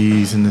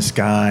trees and the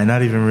sky,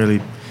 not even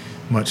really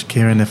much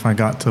caring if I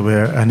got to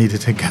where I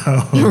needed to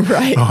go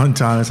right. on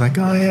time. It's like,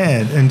 go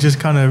ahead, and just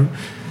kind of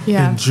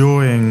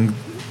enjoying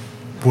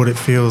what it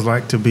feels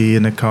like to be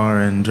in a car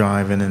and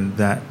driving and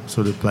that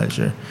sort of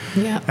pleasure.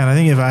 Yeah. And I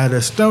think if I had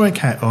a stoic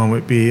hat on, it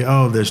would be,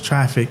 there's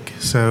traffic,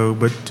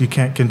 but you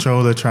can't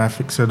control the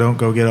traffic, so don't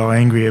go get all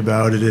angry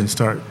about it and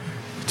start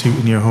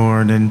tooting your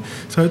horn. And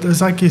so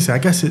it's like you said, I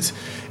guess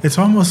it's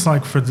almost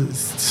like for the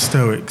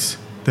Stoics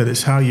that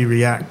it's how you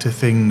react to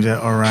things that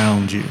are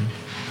around you.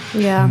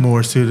 Yeah.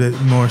 More so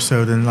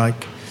than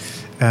like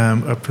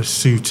a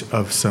pursuit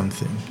of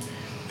something.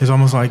 It's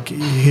almost like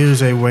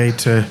here's a way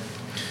to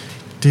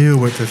deal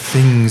with the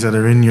things that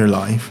are in your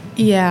life.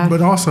 Yeah.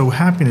 But also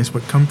happiness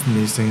would come from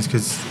these things,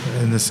 because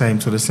in the same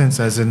sort of sense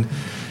as in,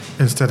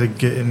 instead of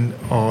getting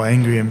all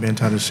angry and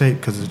bent out of shape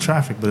because of the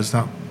traffic, but it's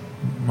not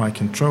my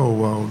control,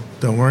 well,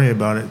 don't worry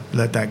about it,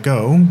 let that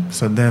go.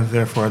 So then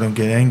therefore I don't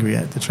get angry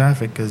at the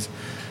traffic because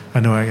I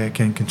know I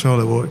can't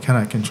control it. Well, what can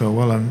I control?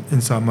 Well, I'm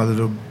inside my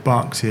little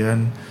box here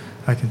and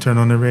I can turn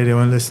on the radio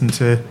and listen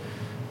to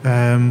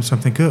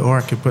something good, or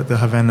I could put the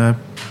Havana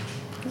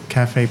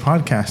Cafe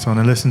podcast on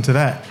and listen to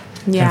that.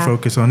 Yeah. And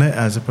focus on it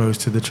as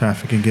opposed to the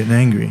traffic and getting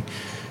angry.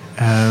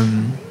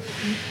 And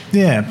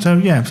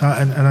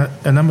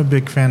I'm a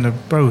big fan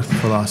of both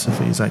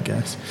philosophies, I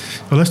guess.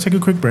 Well, let's take a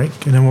quick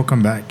break and then we'll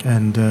come back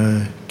and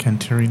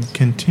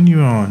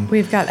continue on.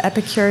 We've got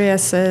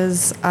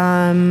Epicurus's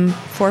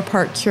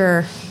 4-part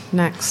cure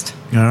next.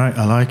 All right,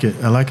 I like it.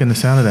 I like the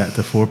sound of that,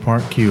 the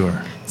 4-part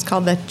cure. It's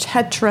called the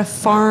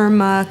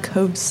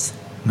Tetrapharmakos.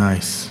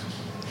 Nice.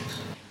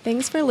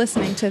 Thanks for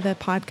listening to the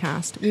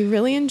podcast. We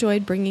really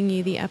enjoyed bringing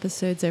you the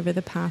episodes over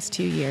the past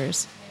 2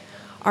 years.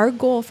 Our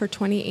goal for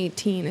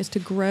 2018 is to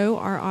grow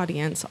our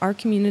audience, our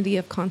community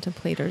of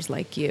contemplators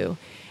like you,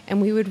 and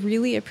we would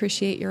really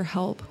appreciate your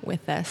help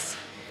with this.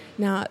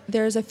 Now,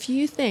 there's a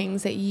few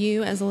things that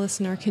you as a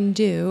listener can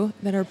do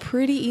that are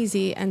pretty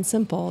easy and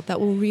simple that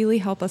will really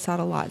help us out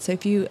a lot. So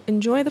if you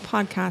enjoy the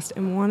podcast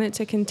and want it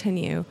to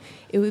continue,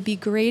 it would be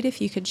great if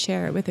you could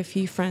share it with a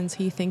few friends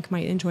who you think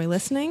might enjoy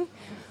listening.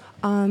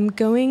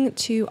 Going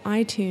to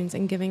iTunes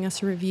and giving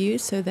us a review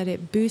so that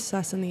it boosts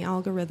us in the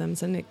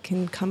algorithms and it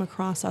can come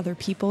across other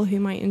people who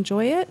might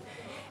enjoy it.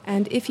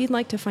 And if you'd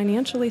like to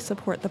financially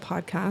support the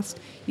podcast,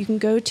 you can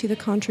go to the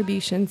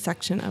contribution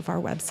section of our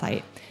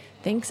website.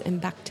 Thanks, and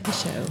back to the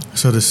show.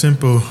 So the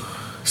simple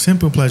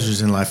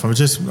pleasures in life.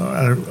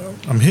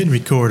 I'm hitting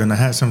record and I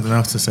had something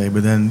else to say,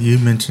 but then you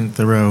mentioned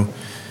Thoreau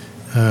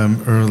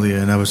earlier,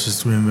 and I was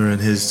just remembering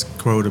his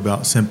quote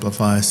about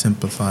simplify,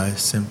 simplify,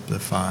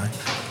 simplify.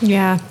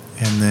 Yeah.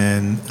 And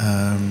then...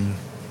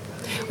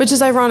 which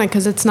is ironic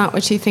because it's not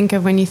what you think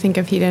of when you think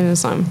of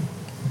hedonism.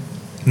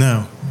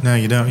 No,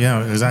 you don't.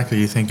 Yeah, exactly.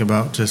 You think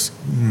about just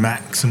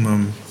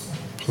maximum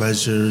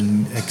pleasure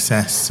and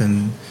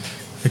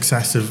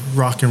excessive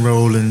rock and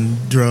roll and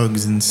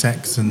drugs and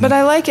sex and But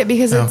I like it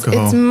because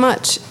alcohol. It's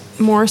much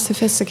more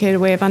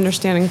sophisticated way of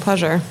understanding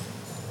pleasure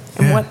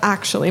and what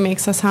actually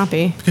makes us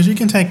happy. Because you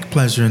can take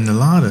pleasure in a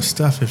lot of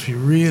stuff if you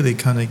really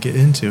kind of get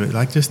into it,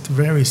 like just the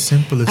very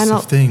simplest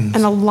of things.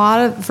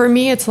 And for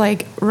me, it's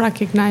like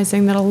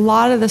recognizing that a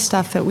lot of the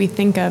stuff that we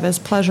think of as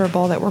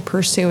pleasurable that we're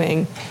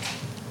pursuing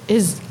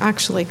is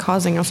actually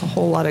causing us a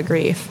whole lot of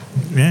grief.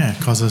 Yeah,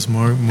 causes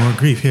more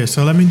grief. Here,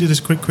 so let me do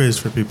this quick quiz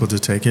for people to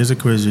take. Here's a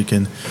quiz you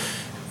can,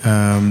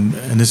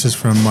 and this is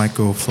from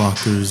Michael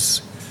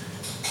Flocker's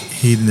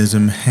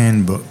Hedonism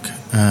Handbook.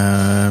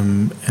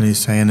 And he's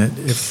saying that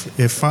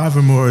if 5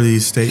 or more of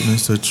these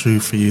statements are true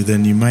for you,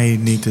 then you may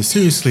need to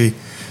seriously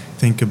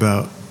think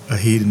about a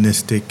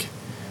hedonistic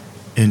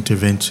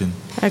intervention.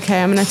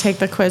 Okay, I'm going to take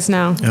the quiz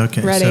now.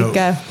 Okay, ready,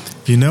 go.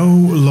 You no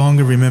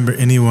longer remember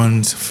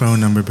anyone's phone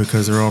number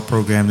because they're all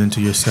programmed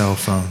into your cell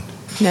phone.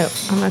 No,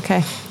 I'm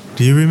okay.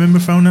 Do you remember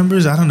phone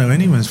numbers? I don't know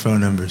anyone's phone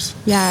numbers.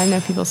 Yeah, I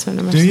know people's phone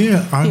numbers. Do you?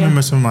 I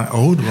remember some of my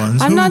old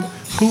ones.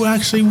 Who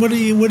actually? What do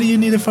you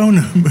need a phone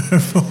number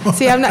for?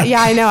 See, I'm not.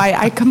 Yeah, I know.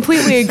 I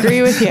completely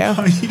agree with you.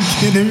 Are you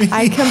kidding me?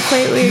 I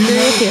completely agree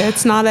with you.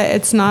 It's not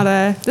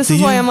a. This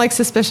is why I'm like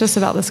suspicious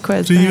about this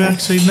quiz. Do you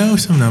actually know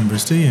some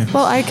numbers? Do you?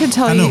 Well, I could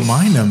tell you. I know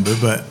my number,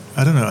 but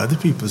I don't know other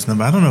people's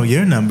number. I don't know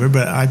your number,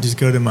 but I just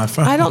go to my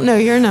phone. I don't know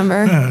your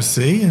number. Oh,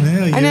 see,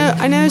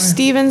 I know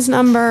Steven's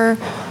number.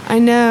 I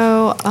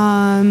know.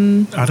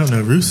 I don't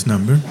know Ruth's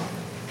number.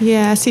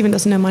 Yeah, Steven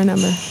doesn't know my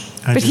number,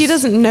 but he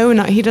doesn't know.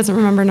 He doesn't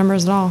remember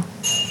numbers at all.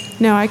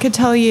 No, I could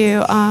tell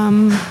you.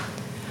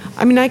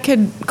 I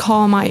could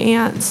call my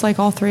aunts, like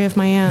all 3 of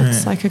my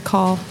aunts. Right. I could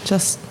call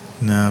just.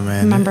 No,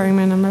 man. Remembering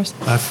my numbers.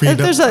 I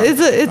freed up.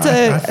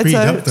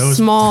 It's a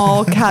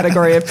small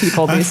category of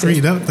people. I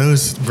freed up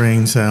those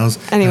brain cells.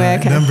 Anyway,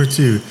 okay. Number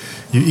 2,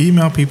 you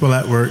email people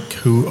at work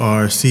who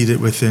are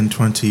seated within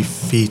 20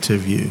 feet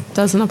of you.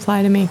 Doesn't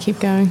apply to me. Keep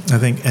going. I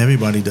think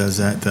everybody does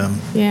that, though.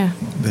 Yeah.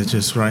 They're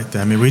just right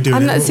there. I mean, we do it.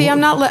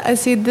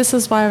 This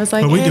is why I was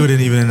like. But we do it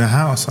even in the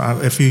house.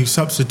 If you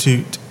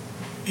substitute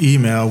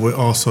email with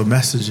also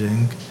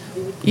messaging.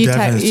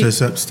 Devin's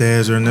just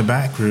upstairs or in the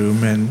back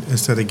room, and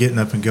instead of getting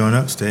up and going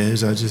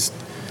upstairs, I just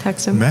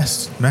text him,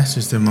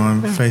 message them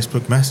on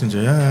Facebook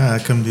Messenger. I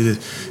come do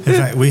this. In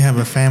fact, we have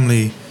a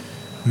family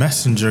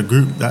messenger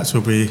group. That's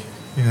where we,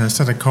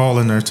 instead of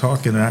calling or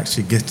talking, we're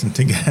actually getting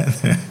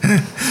together.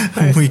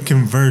 And we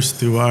converse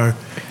through our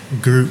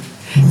group.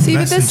 See,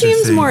 but this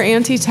seems more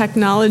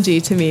anti-technology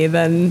to me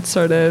than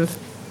sort of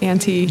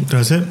anti.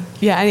 Does it?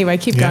 Yeah. Anyway,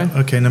 keep going.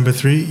 Okay. Number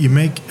 3, you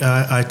make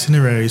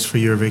itineraries for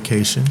your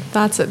vacation.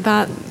 That's it.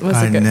 That was.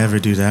 I never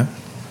do that.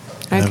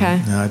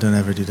 Okay. No, I don't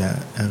ever do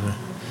that ever.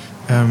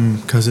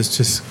 Because it's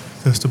just,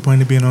 what's the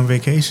point of being on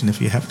vacation if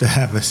you have to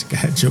have a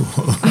schedule?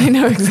 I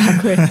know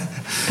exactly.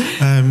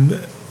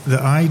 The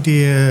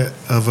idea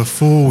of a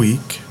full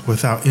week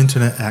without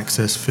internet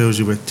access fills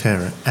you with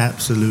terror.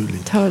 Absolutely.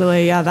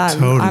 Totally. Yeah.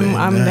 Totally.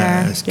 I'm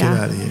there. Let's get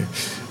out of here.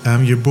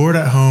 You're bored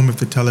at home if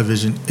the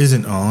television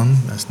isn't on.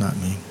 That's not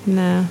me.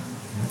 No.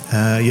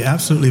 You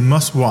absolutely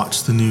must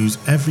watch the news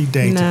every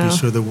day to be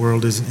sure the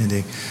world isn't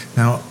ending.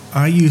 Now,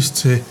 I used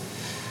to.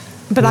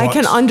 But I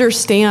can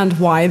understand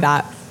why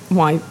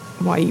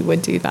you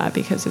would do that,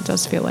 because it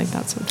does feel like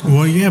that sometimes.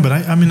 Well, yeah, but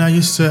I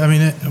used to.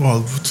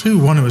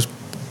 One, it was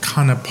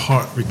kind of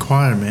part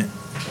requirement,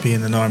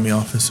 being an army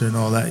officer and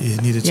all that. You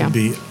needed to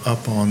be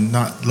up on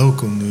not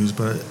local news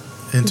but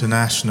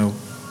international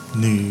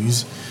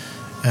news.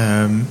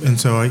 And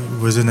so I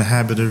was in the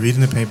habit of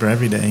reading the paper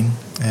every day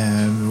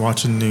and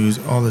watching the news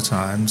all the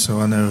time, so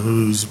I know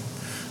who's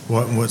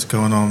what's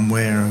going on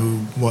where,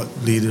 what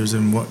leaders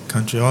in what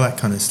country, all that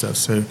kind of stuff.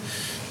 So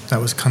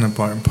that was kind of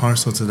part and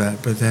parcel to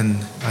that. But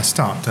then I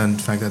stopped. And in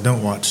fact, I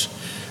don't watch.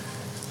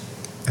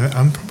 I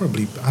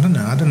don't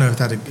know if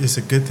that is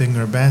a good thing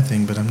or a bad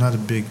thing, but I'm not a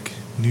big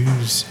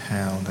news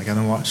hound. Like I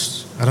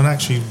don't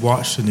actually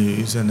watch the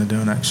news, and I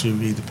don't actually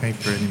read the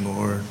paper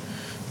anymore.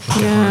 Look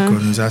at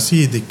hardcore news. I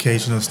see the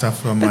occasional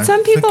stuff on my. But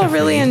some people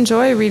really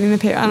enjoy reading the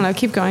paper. I don't know.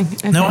 Keep going.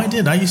 Okay. No, I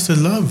did. I used to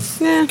love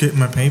getting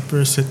my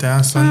paper, sit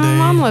down Sunday. My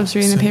mom loves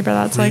reading the paper.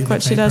 That's like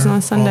what she does on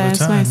a Sunday. It's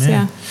nice.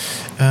 Yeah.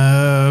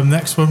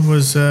 Next one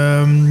was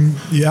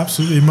you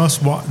absolutely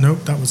must watch.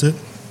 Nope, that was it.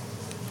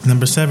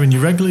 Number 7,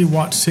 you regularly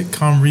watch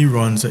sitcom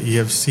reruns that you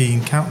have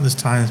seen countless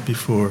times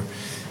before.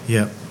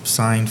 Yep.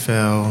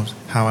 Seinfeld,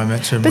 How I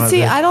Met Your Mother. But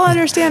see, I don't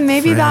understand.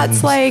 Maybe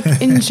that's like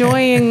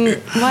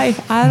enjoying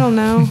life. I don't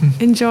know.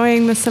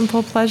 Enjoying the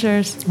simple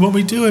pleasures. Well,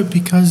 we do it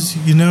because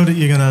you know that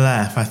you're going to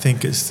laugh. I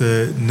think it's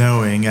the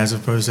knowing as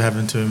opposed to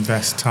having to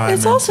invest time.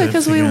 It's also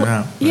because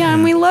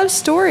and we love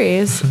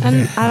stories.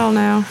 And I don't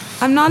know.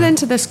 I'm not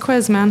into this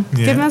quiz, man.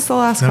 Yeah. Give us the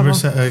last couple.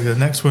 The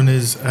next one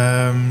is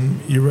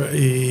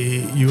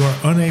you are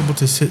unable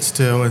to sit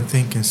still and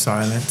think in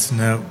silence.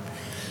 No.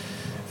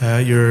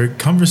 Your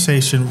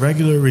conversation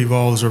regularly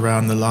revolves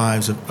around the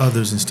lives of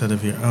others instead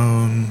of your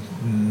own.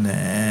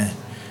 Nah.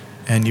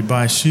 And you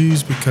buy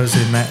shoes because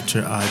they match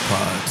your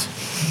iPod.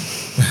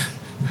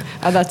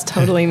 Oh, that's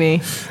totally me.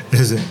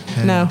 Is it?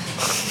 Yeah. No.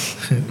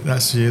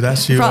 That's you.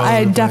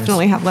 I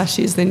definitely have less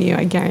shoes than you,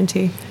 I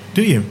guarantee.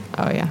 Do you?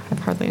 Oh, yeah. I have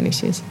hardly any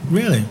shoes.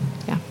 Really?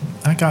 Yeah.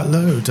 I got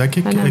loads. I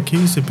get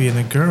accused of being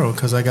a girl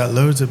because I got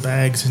loads of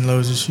bags and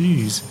loads of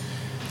shoes.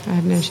 I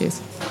have no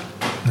shoes.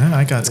 No,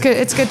 I got it.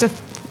 It's good to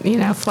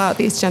flout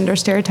these gender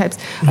stereotypes.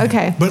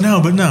 Okay. But no,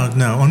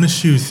 on the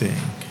shoe thing.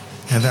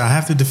 And I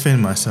have to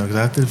defend myself. Because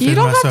I have to defend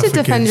myself. You don't have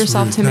to defend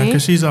yourself to me.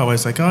 Because she's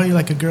always like, oh, you're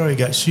like a girl, you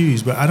got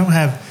shoes. But I don't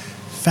have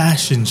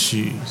fashion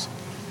shoes.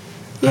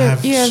 I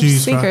have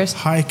shoes sneakers for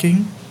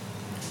hiking.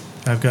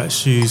 I've got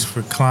shoes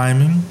for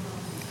climbing.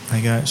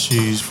 I got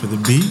shoes for the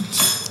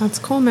beach. That's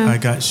cool, man. I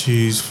got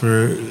shoes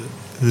for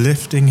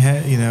lifting.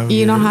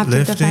 You don't have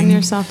to defend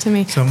yourself to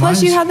me. So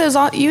plus, you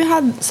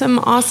had some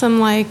awesome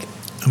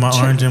my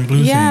orange and blue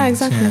things. Yeah,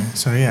 exactly. Yeah.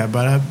 So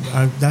but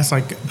that's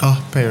like a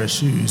pair of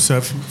shoes.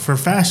 So for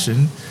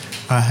fashion,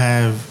 I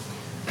have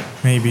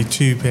maybe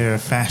 2 pair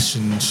of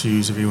fashion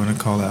shoes, if you want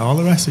to call it. All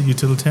the rest are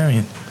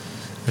utilitarian.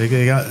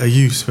 They got a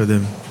use for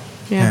them.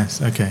 Yeah.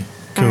 Yes. Okay.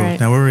 Cool. Right.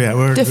 Now where are we at?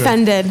 We're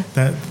defended.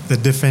 The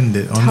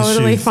defended on the shoe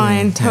Totally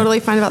fine. thing. Totally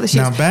fine about the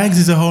shoes. Now bags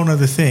is a whole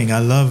other thing. I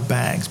love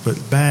bags,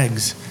 but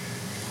bags.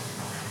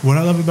 What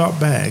I love about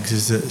bags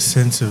is the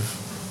sense of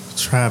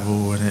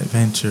travel and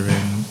adventure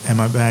and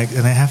my bag,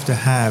 and I have to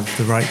have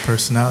the right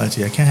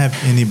personality. I can't have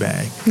any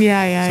bag.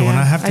 Yeah. So when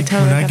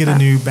I get a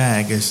new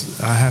bag,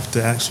 I have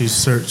to actually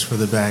search for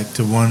the bag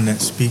to one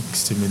that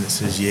speaks to me, that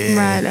says,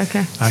 right,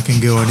 okay, I can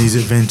go on these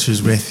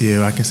adventures with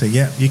you. I can say,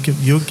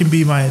 you can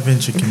be my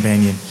adventure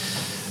companion.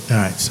 All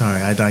right,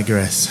 sorry, I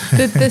digress.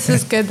 This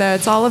is good though.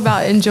 It's all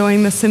about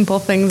enjoying the simple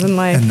things in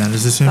life. And that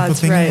is the simple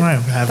thing in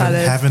life.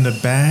 Having a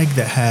bag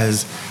that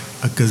has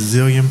a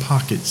gazillion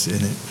pockets in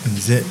it and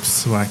zips,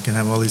 so I can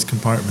have all these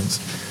compartments.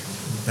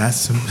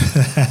 That's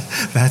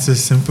a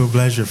simple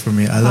pleasure for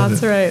me. I love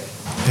it. That's right.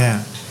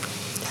 Yeah.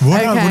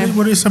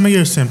 What are some of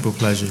your simple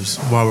pleasures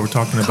while we're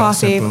talking about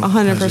coffee? Simple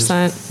 100%.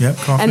 Pleasures? Yep,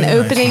 coffee.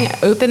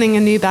 And opening a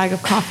new bag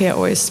of coffee, I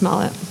always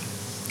smell it.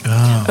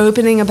 Oh.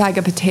 Opening a bag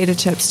of potato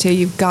chips too.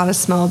 You've got to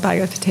smell a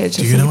bag of potato chips.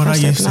 Do you know what I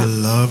used to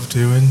love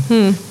doing?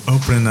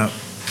 Opening up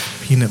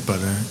peanut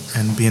butter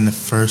and being the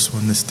first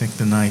one to stick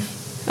the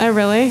knife Oh,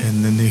 really?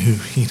 in the new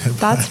peanut butter.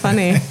 That's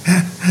funny.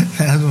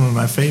 That's one of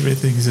my favorite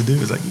things to do.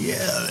 It's like, yeah,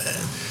 man.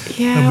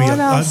 Yeah, what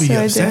else I'd be do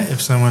I upset do?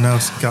 if someone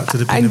else got to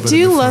the I peanut butter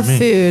do before love me.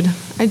 food.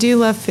 I do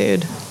love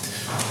food.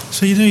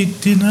 So,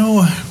 do you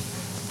know,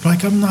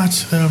 like, I'm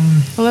not, I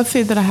love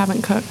food that I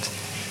haven't cooked.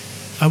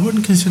 I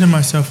wouldn't consider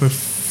myself a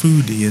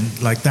foodie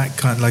and like that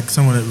kind, like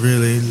someone that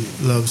really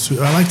loves food.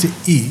 I like to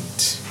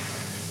eat,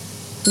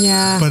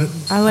 Yeah. but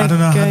I don't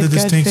know how the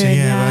distinction.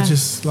 Food, But I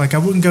just like I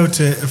wouldn't go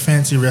to a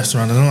fancy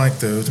restaurant. I don't like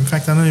those. In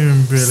fact, I don't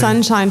even really.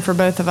 Sunshine for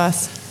both of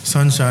us.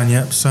 Sunshine,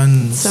 yep.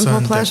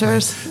 Simple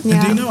pleasures. Definitely. Yeah.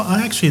 And do you know,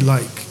 I actually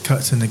like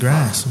cuts in the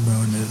grass.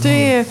 Mowing it. Do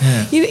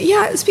you?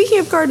 Yeah. Yeah. Speaking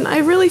of garden, I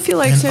really feel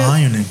like And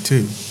ironing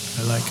too.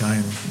 I like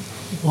ironing.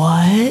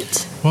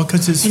 What? Well,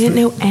 because it's. I didn't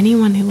know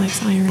anyone who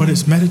likes ironing. But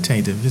it's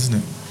meditative, isn't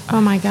it? Oh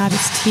my God,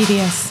 it's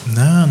tedious.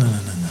 No.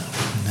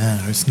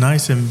 It's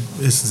nice and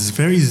it's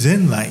very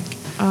zen-like.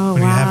 Oh,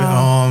 when you have it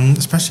wow. on,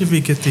 especially if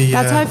you get the.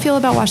 That's how I feel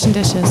about washing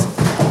dishes.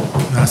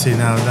 Now, see,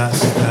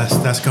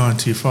 that's going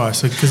too far.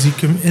 So, because you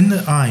can in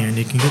the iron,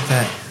 you can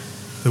get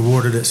the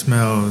water that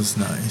smells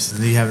nice,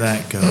 and you have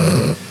that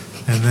going,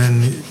 and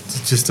then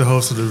just the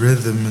whole sort of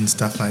rhythm and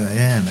stuff like that.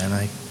 Yeah, man,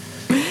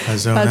 I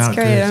zone That's out.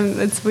 great.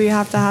 Good. We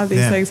have to have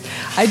these things.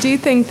 I do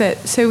think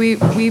that. So we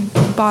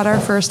bought our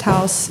first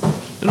house.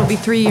 It'll be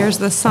 3 years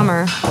this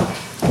summer.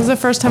 This is the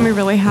first time we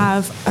really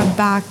have a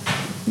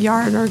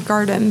backyard or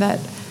garden that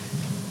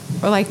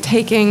we're like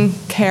taking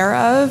care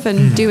of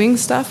and doing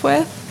stuff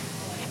with.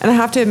 And I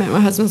have to admit, my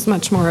husband's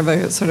much more of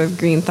a sort of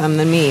green thumb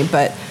than me,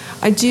 but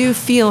I do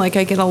feel like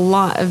I get a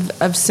lot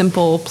of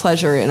simple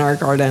pleasure in our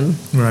garden.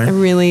 Right. I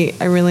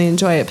really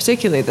enjoy it,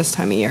 particularly this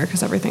time of year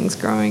because everything's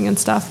growing and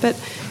stuff. But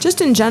just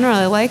in general,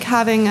 I like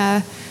having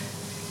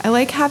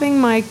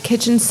my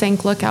kitchen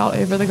sink look out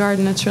over the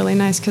garden. It's really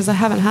nice because I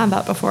haven't had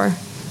that before.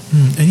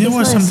 And you know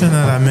what's nice. something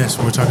that I miss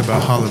when we talk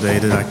about holiday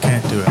that I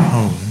can't do at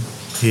home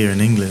here in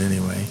England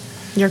anyway.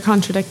 You're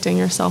contradicting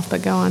yourself,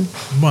 but go on.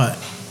 But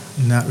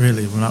not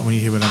really. Well, not when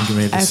you hear what I'm getting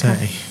ready to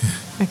say.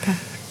 Okay.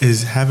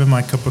 Is having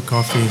my cup of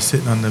coffee,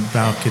 sitting on the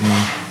balcony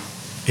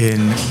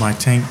in my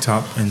tank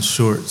top and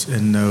shorts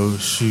and no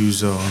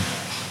shoes on,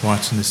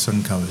 watching the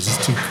sun come. It's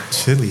just too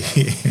chilly.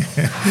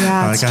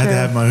 Yeah, like I had to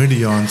have my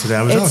hoodie on today.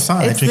 I was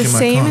outside it's drinking the my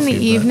same coffee. in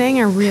the evening.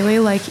 I really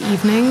like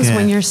evenings Yeah.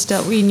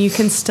 when you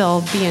can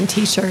still be in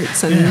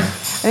t-shirts. And Yeah.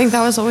 I think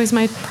that was always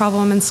my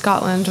problem in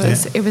Scotland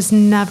was it was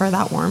never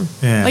that warm.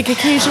 Yeah. Like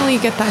occasionally you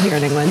get that here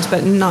in England,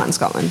 but not in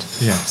Scotland.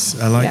 Yes,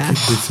 I like Yeah. it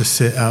to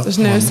sit out. There's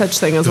no on such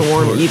thing as the a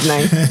warm porch.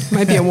 evening.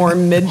 Might be a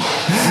warm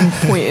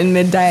point in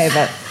midday,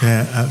 but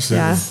Yeah,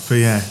 absolutely. Yeah. But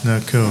yeah,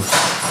 no, cool.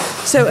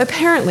 so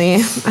apparently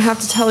I have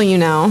to tell you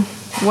now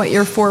what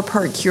your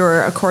 4-part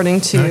cure,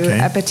 according to Okay.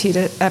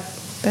 Epicurus,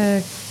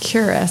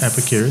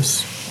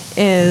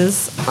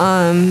 is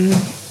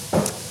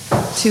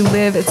to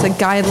live. It's a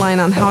guideline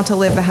on how to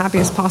live the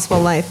happiest possible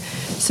life.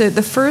 So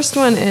the first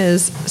one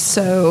is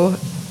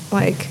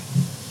like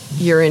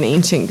you're in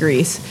ancient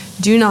Greece.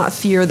 Do not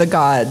fear the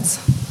gods.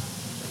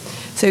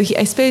 So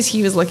I suppose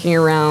he was looking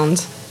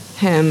around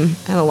him,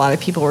 and a lot of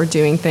people were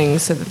doing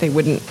things so that they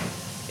wouldn't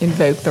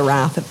invoke the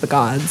wrath of the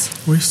gods.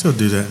 We still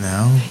do that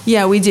now.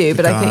 Yeah, we do,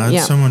 but I think,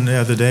 yeah. Someone the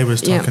other day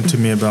was Yeah. talking to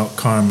me about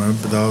karma,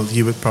 but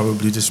you would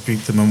probably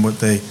dispute them on what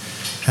they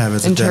have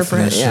as a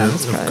Interpret, definition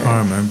that's of probably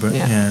karma. right. But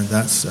Yeah. yeah,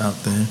 that's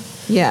out there.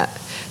 Yeah.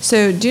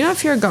 So do not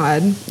fear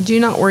God. Do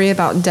not worry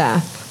about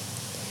death.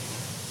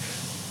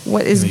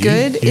 What is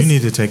good You is...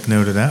 need to take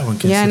note of that one,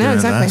 Yeah, I know,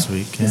 considering exactly. last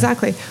week. Yeah.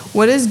 Exactly.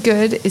 What is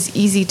good is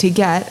easy to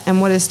get,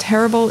 and what is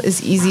terrible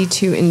is easy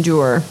to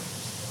endure.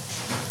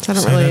 So I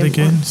don't Say really that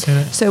again. Say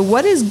that. So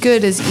what is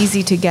good is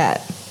easy to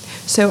get.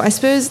 So I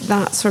suppose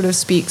that sort of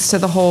speaks to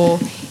the whole,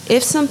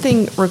 if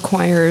something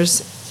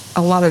requires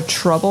a lot of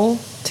trouble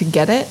to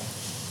get it,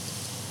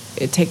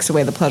 it takes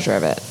away the pleasure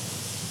of it.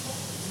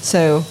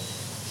 So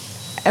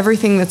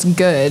everything that's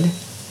good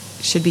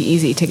should be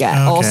easy to get.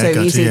 Okay, Also I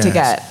got you, easy to yeah.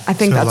 get. I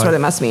think So that's like what it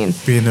must mean.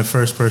 Being the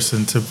first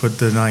person to put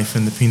the knife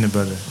in the peanut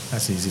butter.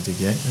 That's easy to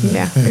get. Isn't it?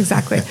 Yeah,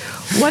 exactly.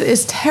 What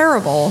is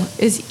terrible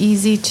is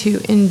easy to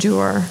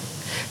endure.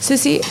 So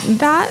see,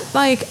 that,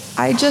 like,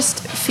 I just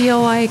feel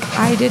like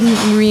I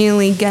didn't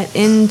really get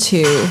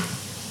into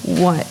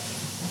what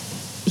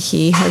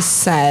he has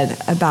said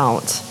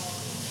about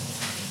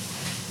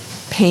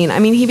pain. I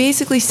mean, he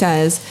basically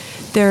says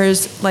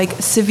there's,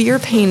 like, severe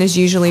pain is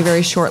usually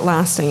very short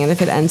lasting, and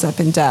if it ends up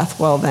in death,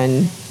 well,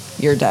 then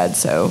you're dead,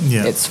 so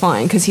Yeah. it's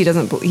fine, because he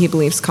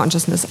believes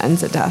consciousness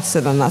ends at death, so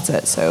then that's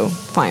it, so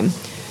fine,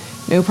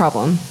 no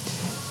problem.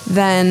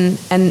 Then,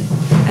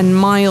 and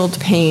mild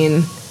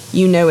pain,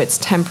 you know it's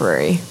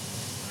temporary.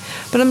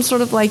 But I'm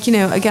sort of like,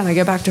 again, I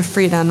go back to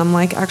Frida, and I'm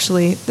like,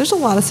 actually, there's a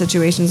lot of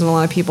situations and a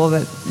lot of people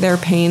that their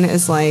pain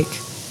is, like,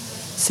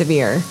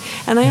 severe.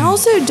 And I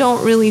also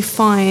don't really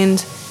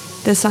find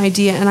this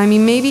idea, and I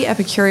mean, maybe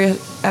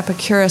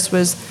Epicurus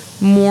was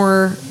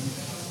more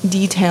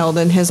detailed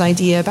in his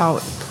idea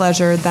about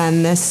pleasure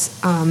than this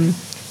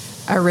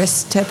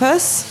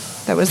Aristippus.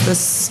 that was the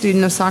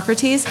student of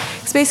Socrates.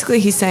 Because basically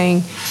he's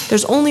saying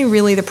there's only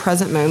really the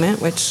present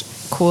moment, which,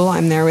 cool,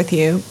 I'm there with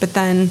you, but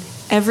then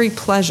every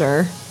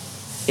pleasure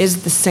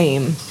is the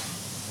same.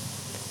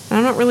 And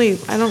I don't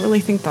really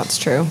think that's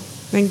true.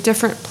 I think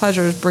different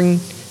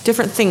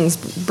things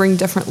bring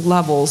different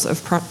levels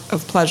of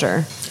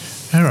pleasure.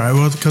 All right,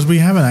 well, because we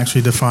haven't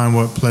actually defined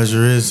what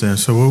pleasure is then.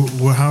 So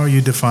how are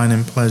you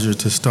defining pleasure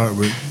to start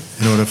with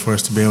in order for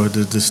us to be able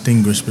to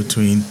distinguish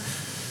between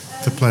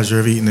the pleasure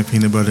of eating a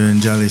peanut butter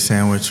and jelly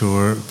sandwich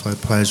or the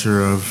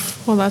pleasure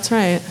of... Well, that's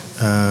right.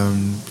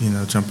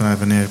 Jumping out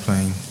of an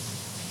airplane.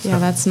 Yeah,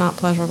 that's not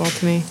pleasurable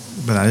to me.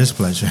 But that is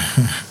pleasure.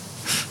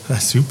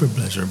 That's super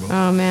pleasurable.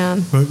 Oh,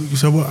 man.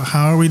 So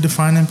how are we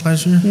defining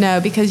pleasure? No,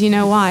 because you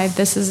know why?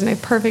 This is a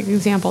perfect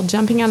example.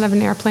 Jumping out of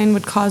an airplane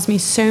would cause me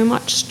so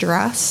much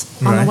stress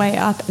on the way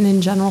up and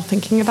in general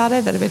thinking about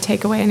it that it would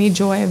take away any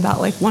joy of that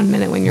 1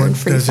 minute when you're in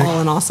free fall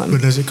and awesome.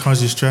 But does it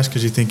cause you stress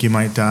because you think you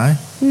might die?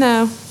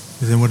 No.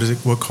 Then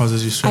what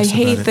causes you stress? I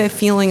hate the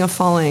feeling of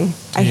falling.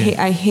 I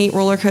hate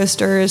roller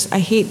coasters. I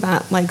hate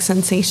that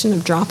sensation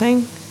of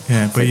dropping.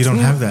 Yeah, but you don't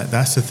have that.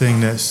 That's the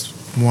thing that's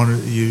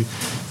you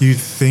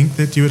think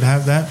that you would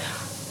have that,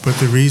 but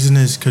the reason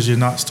is because you're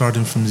not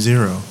starting from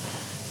zero.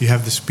 You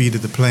have the speed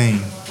of the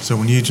plane. So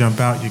when you jump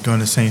out, you're going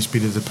the same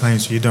speed as the plane,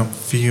 so you don't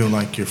feel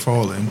like you're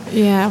falling.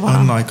 Yeah, well.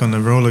 Unlike on the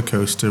roller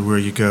coaster where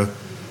you go,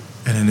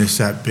 and then it's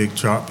that big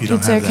drop. You don't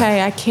have that.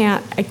 It's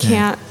okay. I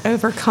can't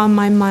overcome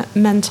my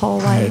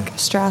mental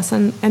stress,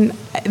 and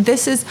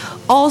this is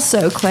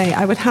also, Clay,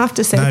 I would have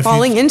to say,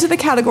 falling into the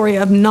category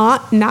of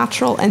not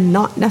natural and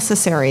not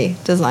necessary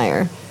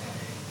desire.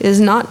 It is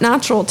not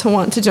natural to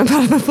want to jump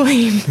out of a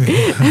plane,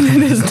 and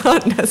it is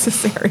not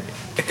necessary.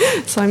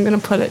 So I'm going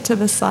to put it to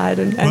the side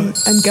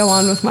and go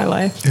on with my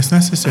life. It's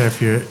necessary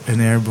if you're an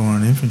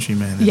airborne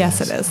infantryman.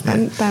 Yes, it is.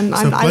 Yeah. Then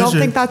I don't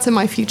think that's in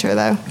my future,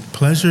 though.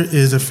 Pleasure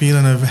is a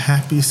feeling of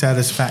happy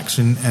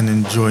satisfaction and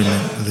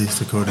enjoyment, at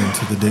least according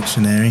to the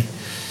dictionary.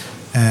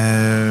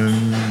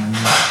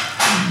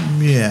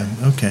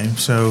 Okay.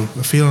 So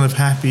a feeling of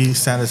happy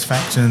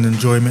satisfaction and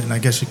enjoyment, and I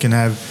guess you can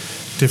have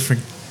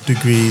different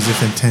degrees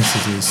of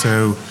intensity.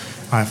 So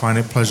I find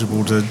it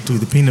pleasurable to do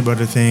the peanut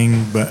butter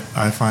thing, but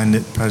I find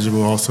it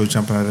pleasurable also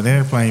jumping out of an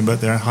airplane, but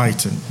they're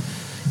heightened.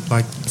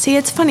 See,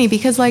 it's funny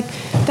because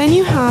then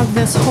you have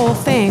this whole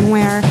thing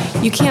where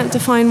you can't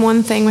define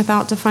one thing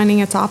without defining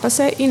its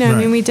opposite. Right. I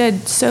mean, we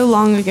did so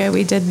long ago,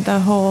 we did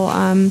the whole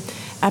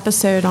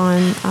episode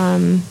on,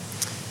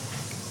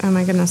 oh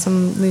my goodness,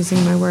 I'm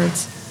losing my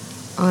words,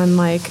 on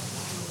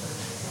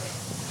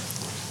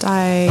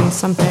die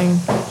something.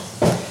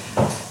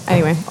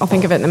 Anyway, I'll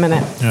think of it in a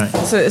minute. Right.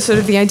 So it's sort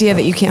of the idea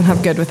that you can't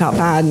have good without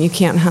bad, and you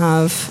can't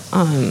have...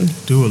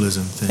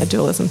 dualism thing. Yeah,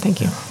 dualism,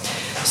 thank you.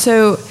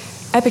 So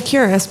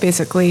Epicurus,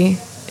 basically,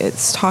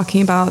 it's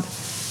talking about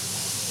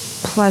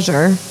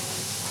pleasure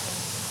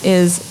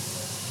is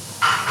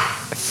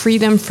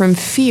freedom from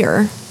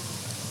fear,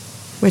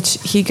 which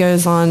he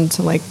goes on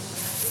to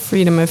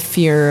freedom of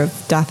fear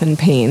of death and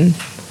pain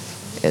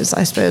is,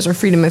 I suppose, or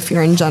freedom of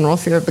fear in general,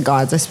 fear of the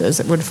gods, I suppose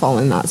it would fall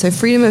in that. So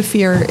freedom of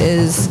fear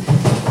is...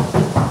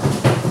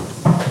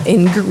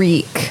 in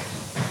Greek,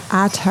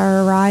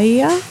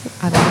 ataraia.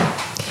 I don't know.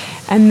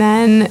 And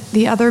then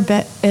the other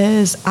bit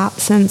is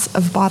absence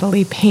of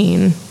bodily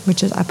pain,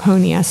 which is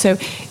aponia. So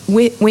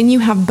when you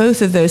have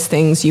both of those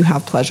things, you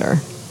have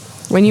pleasure.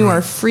 When you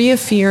are free of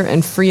fear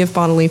and free of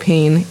bodily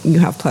pain, you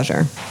have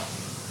pleasure.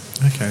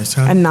 Okay.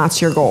 And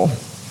that's your goal.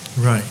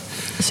 Right.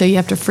 So you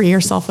have to free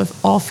yourself of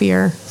all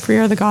fear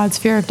of the gods,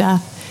 fear of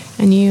death,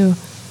 and you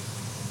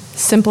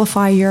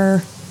simplify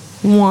your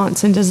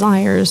wants and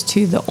desires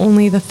to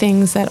only the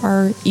things that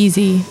are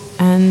easy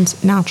and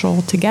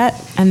natural to get,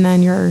 and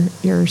then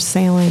you're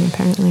sailing,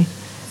 apparently.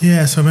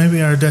 Yeah, so maybe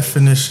our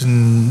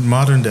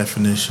modern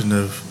definition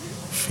of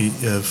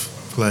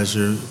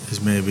pleasure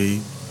is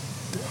maybe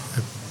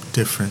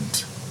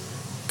different.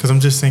 Because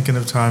I'm just thinking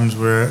of times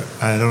where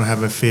I don't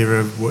have a fear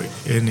of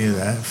any of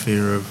that,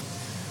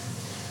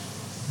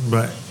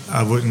 but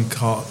I wouldn't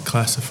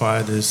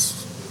classify it as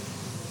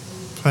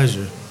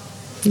pleasure.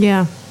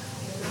 Yeah.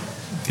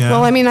 Yeah.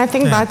 Well, I mean, I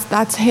think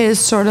that's his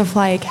sort of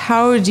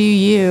how do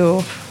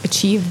you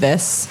achieve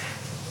this,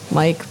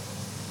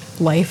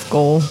 life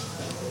goal?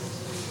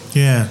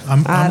 Yeah,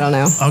 I don't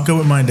know. I'll go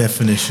with my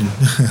definition.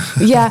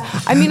 Yeah,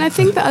 I mean, I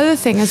think the other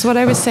thing is what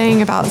I was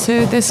saying about,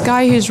 so this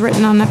guy who's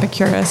written on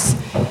Epicurus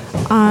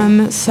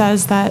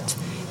says that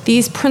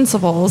these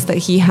principles that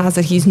he has,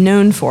 that he's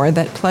known for,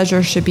 that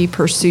pleasure should be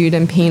pursued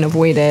and pain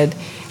avoided,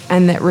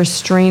 and that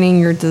restraining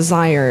your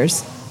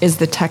desires is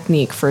the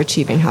technique for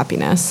achieving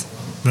happiness.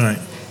 Right.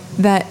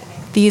 That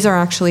these are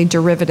actually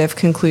derivative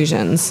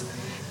conclusions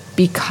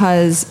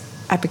because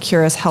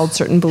Epicurus held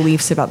certain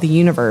beliefs about the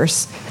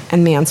universe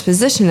and man's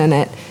position in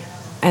it,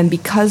 and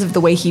because of the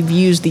way he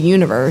views the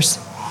universe,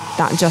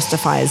 that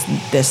justifies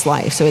this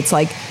life. So it's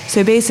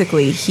so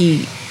basically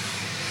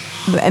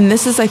and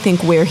this is, I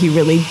think, where he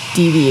really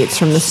deviates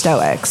from the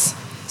Stoics.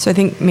 So I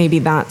think maybe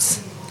that's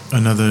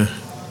another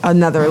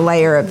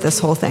layer of this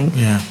whole thing.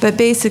 Yeah. But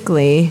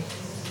basically,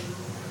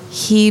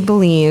 he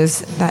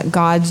believes that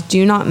gods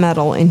do not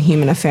meddle in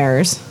human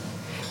affairs,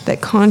 that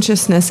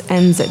consciousness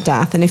ends at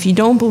death. And if you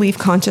don't believe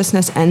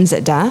consciousness ends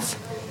at death,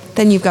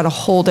 then you've got a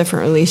whole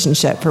different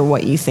relationship for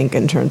what you think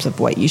in terms of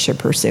what you should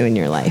pursue in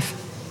your life.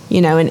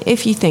 And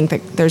if you think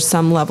that there's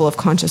some level of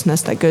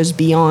consciousness that goes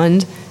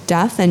beyond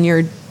death, then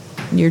your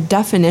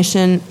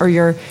definition or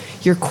your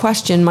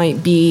question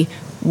might be,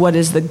 what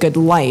is the good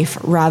life,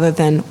 rather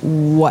than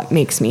what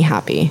makes me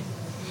happy.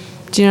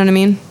 Do you know what I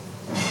mean?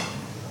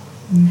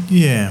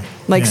 Yeah.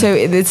 So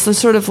it's the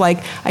sort of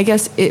like, I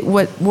guess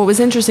what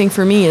was interesting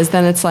for me is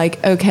then it's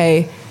like,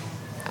 okay,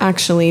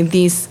 actually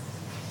these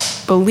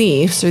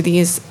beliefs or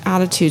these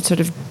attitudes sort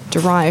of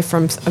derive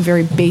from a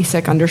very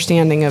basic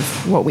understanding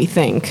of what we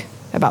think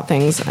about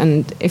things.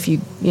 And if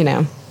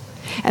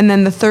and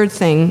then the third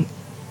thing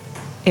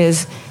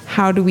is,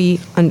 how do we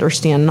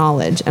understand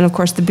knowledge? And of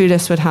course the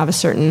Buddhists would have a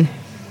certain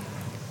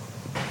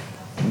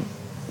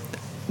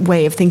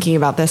way of thinking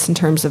about this in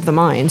terms of the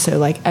mind. So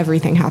like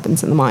everything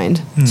happens in the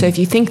mind. So if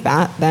you think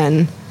that,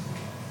 then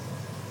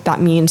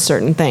that means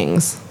certain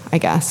things, I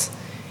guess.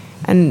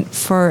 And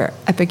for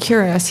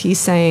Epicurus, he's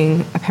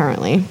saying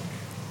apparently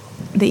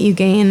that you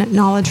gain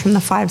knowledge from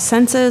the five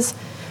senses,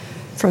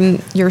 from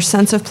your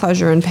sense of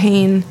pleasure and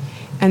pain,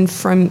 and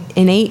from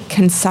innate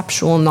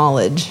conceptual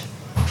knowledge.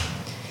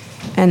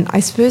 And I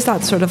suppose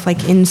that's sort of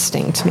like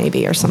instinct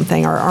maybe, or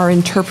something, or our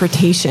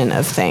interpretation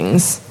of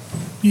things.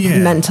 Yeah.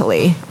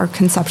 Mentally, or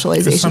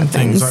conceptualization of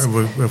things.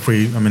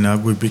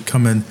 We'd be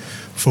coming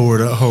forward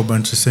a whole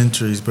bunch of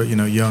centuries, but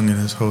Jung and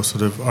his whole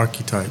sort of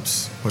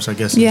archetypes, which I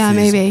guess is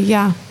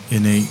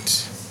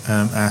innate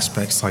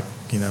aspects, like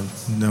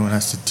no one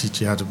has to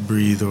teach you how to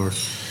breathe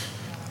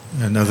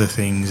and other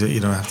things that you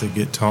don't have to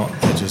get taught.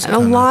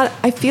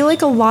 I feel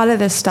like a lot of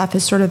this stuff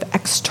is sort of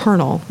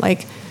external.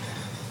 Like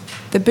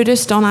the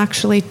Buddhists don't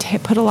actually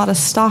put a lot of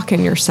stock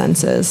in your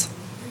senses.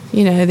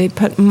 They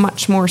put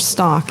much more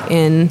stock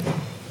in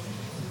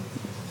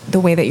the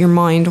way that your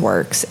mind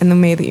works and the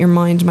way that your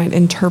mind might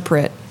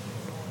interpret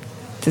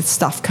the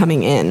stuff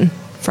coming in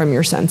from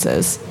your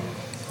senses.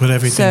 But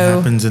everything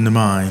happens in the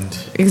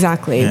mind.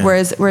 Exactly. Yeah.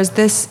 Whereas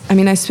this,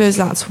 I suppose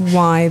that's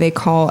why they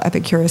call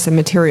Epicurus a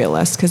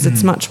materialist, because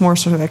it's much more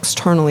sort of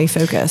externally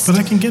focused. But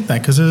I can get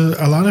that, because there's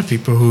a lot of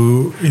people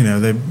who,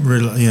 they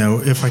really,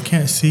 if I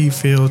can't see,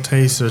 feel,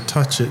 taste, or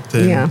touch it,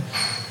 then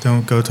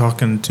don't go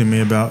talking to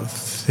me about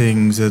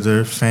things that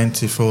are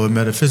fanciful or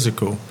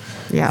metaphysical.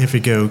 Yeah. If you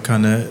go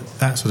kind of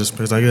that sort of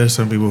space, like there's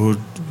some people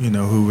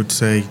who would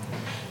say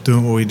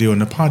doing what we do on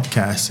the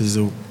podcast is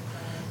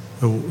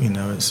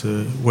it's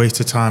a waste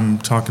of time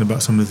talking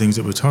about some of the things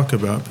that we talk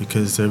about,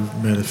 because they're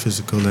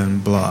metaphysical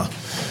and blah,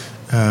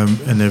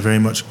 and they're very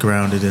much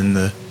grounded in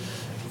the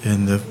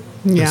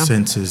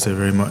senses. They're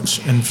very much,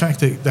 in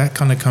fact, that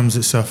kind of comes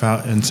itself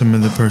out in some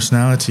of the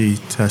personality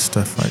test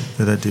stuff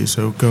that I do.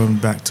 So going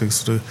back to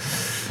sort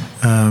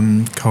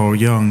of Carl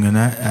Jung and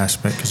that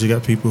aspect, because you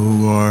got people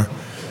who are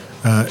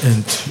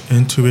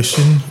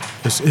intuition.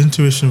 It's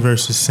intuition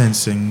versus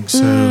sensing.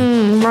 So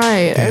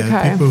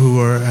people who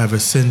have a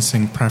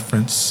sensing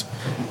preference,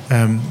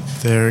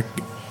 their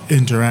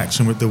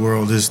interaction with the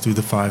world is through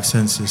the five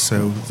senses.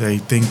 So they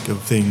think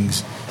of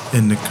things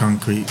in the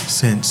concrete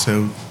sense.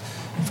 So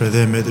for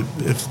them,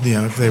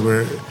 if they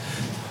were,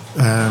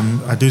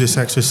 I do this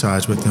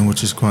exercise with them,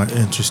 which is quite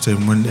interesting.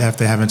 If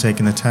they haven't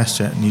taken a test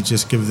yet, and you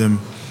just give them,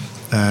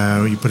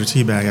 you put a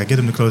tea bag. I get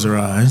them to close their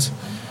eyes,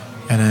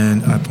 and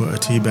then I put a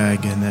tea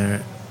bag in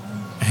their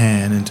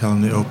hand and tell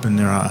them to open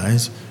their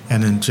eyes,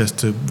 and then just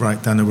to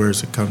write down the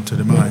words that come to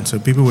the mind. So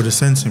people with a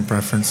sensing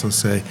preference will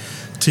say,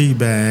 tea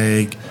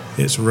bag,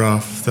 it's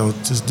rough. They'll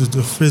just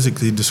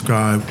physically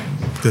describe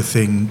the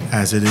thing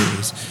as it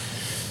is.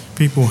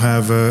 People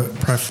have a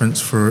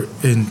preference for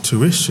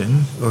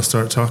intuition. They'll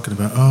start talking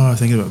about, I'm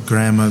thinking about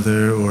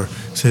grandmother, or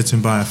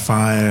sitting by a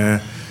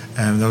fire,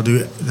 and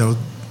they'll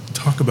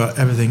talk about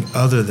everything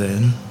other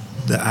than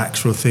the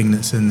actual thing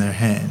that's in their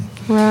hand.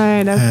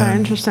 Right, okay,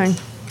 interesting.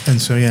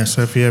 And so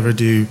if you ever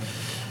do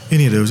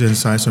any of those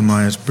insights on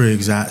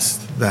Myers-Briggs, that's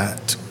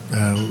that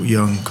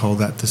Jung called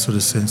that the sort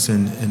of sense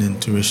and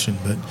intuition.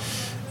 But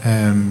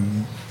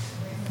and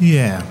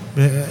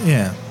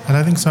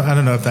I think so. I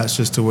don't know if that's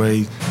just the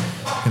way,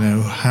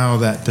 how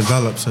that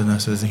develops in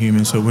us as a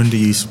human. So when do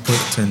you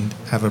split and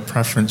have a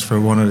preference for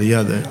one or the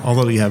other?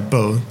 Although you have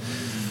both,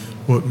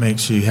 what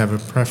makes you have a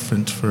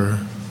preference for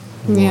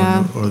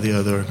one or the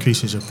other,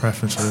 increases your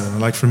preference for the other?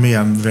 Like for me,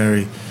 I'm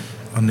very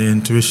on the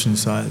intuition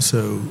side.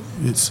 So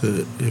it's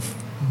if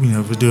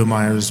we're doing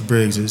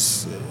Myers-Briggs,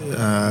 it's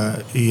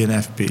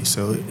ENFP.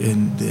 So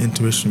in the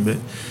intuition bit.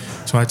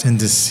 So I tend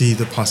to see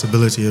the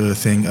possibility of a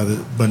thing,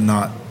 but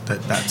not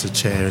that that's a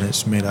chair and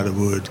it's made out of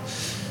wood.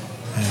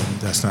 And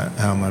that's not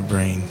how my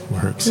brain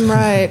works.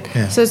 Right.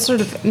 So it's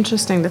sort of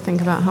interesting to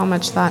think about how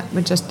much that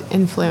would just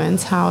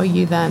influence how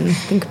you then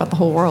think about the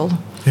whole world.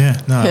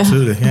 Yeah, no,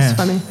 absolutely. Yeah. It's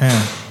funny.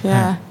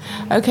 Yeah.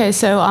 Okay,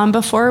 so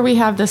before we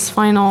have this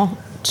final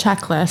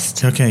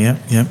checklist. Okay,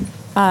 yep.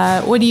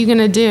 What are you going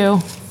to do?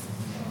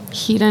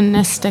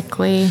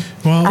 hedonistically,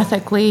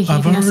 ethically,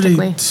 I've hedonistically?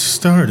 already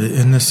started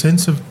in the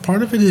sense of,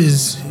 part of it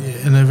is,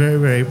 in a very,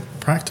 very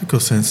practical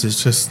sense,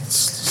 it's just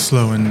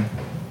slowing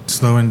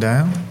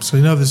down. So,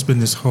 there's been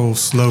this whole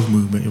slow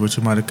movement, which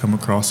you might have come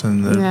across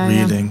in the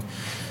reading.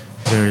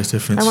 Various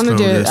different. I want to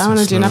do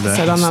an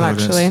episode on that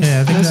actually.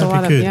 Yeah, I think there's a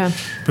lot that'd be good.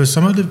 But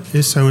some of it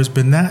is, so it's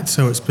been that.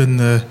 So it's been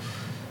the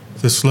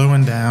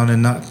slowing down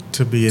and not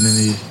to be in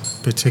any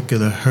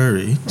particular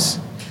hurries,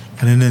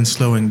 and then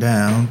slowing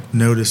down,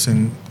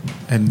 noticing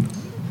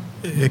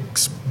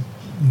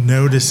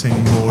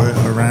noticing more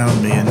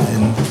around me and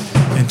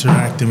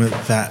interacting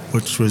with that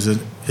which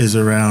is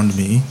around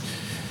me.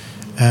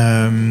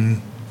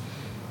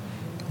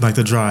 Like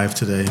the drive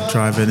today,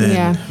 driving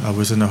in, I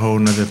was in a whole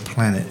nother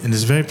planet, and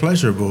it's a very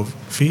pleasurable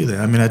feeling.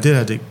 I mean, I did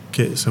have to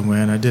get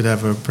somewhere, and I did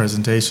have a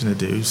presentation to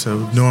do.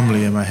 So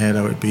normally in my head,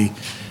 I would be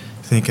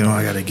thinking,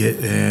 I got to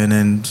get in,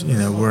 and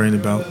worrying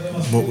about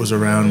what was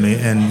around me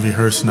and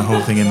rehearsing the whole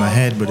thing in my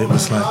head. But it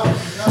was like,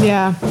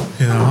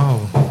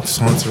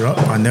 saunter up.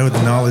 I know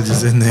the knowledge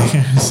is in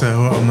there,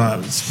 so I'm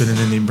not spending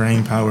any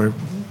brain power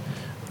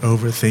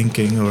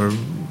overthinking or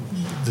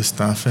the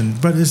stuff.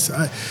 But it's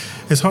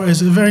hard.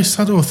 It's a very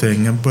subtle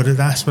thing, but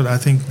that's what I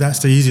think. That's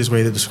the easiest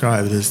way to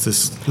describe it, is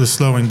the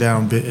slowing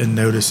down bit and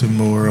noticing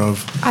more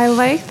of. I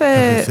like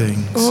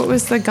what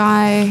was the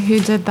guy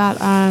who did that?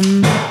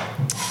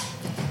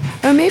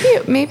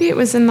 Maybe it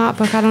was in that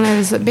book. I don't know. It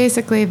was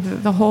basically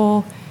the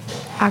whole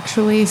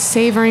actually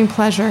savoring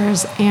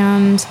pleasures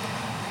and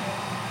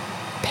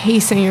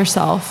pacing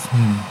yourself,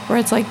 where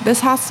it's like,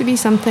 this has to be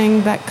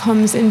something that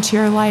comes into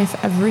your life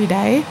every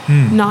day,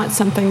 not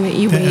something that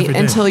you wait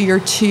until your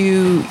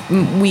 2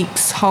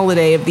 weeks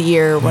holiday of the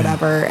year or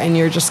whatever, and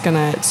you're just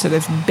gonna sort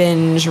of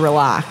binge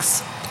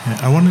relax.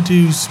 I wanted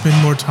to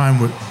spend more time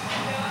with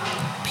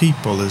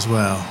people as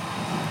well,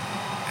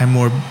 and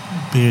more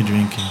beer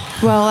drinking.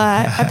 Well,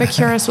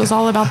 Epicurus was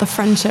all about the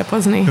friendship,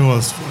 wasn't he? It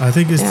was. I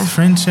think it's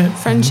friendship.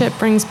 Friendship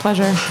brings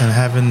pleasure. And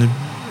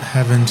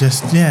having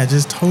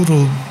just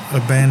total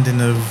abandon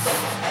of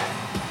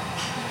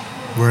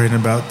worrying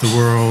about the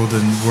world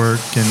and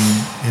work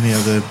and any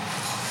other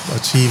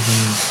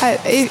achievements.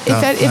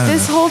 If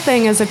this whole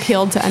thing has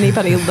appealed to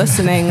anybody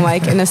listening,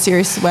 like in a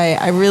serious way,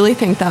 I really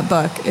think that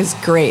book is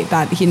great,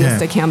 that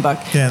Hedonistic Handbook.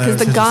 Because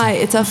the guy,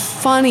 it's a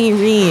funny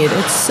read.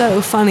 It's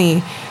so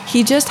funny.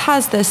 He just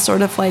has this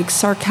sort of like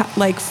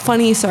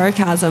funny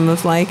sarcasm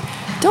of like,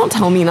 don't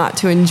tell me not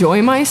to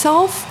enjoy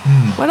myself.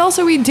 What else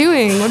are we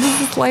doing? What is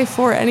this life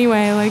for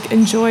anyway? Like,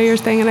 enjoy your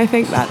thing. And I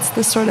think that's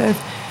the sort of,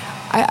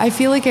 I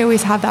feel like I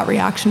always have that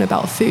reaction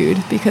about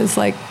food, because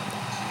like,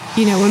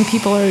 when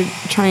people are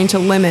trying to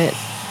limit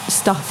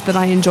stuff that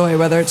I enjoy,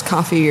 whether it's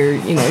coffee or,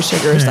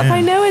 sugar or stuff,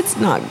 I know it's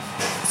not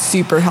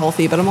super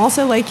healthy, but I'm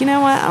also like, you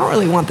know what? I don't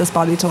really want this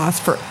body to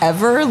last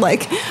forever.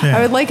 Like,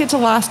 I would like it to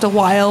last a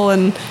while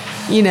and,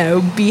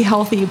 be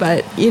healthy,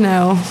 but,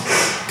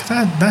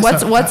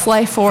 what's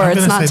life for?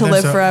 It's not to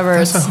live forever.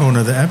 That's a whole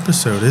other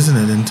episode, isn't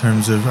it? In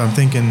terms of, I'm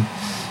thinking,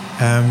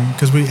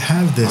 because we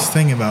have this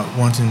thing about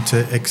wanting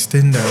to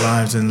extend our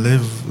lives and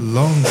live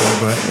longer,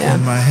 but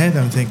in my head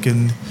I'm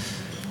thinking,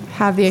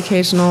 have the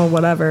occasional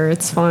whatever,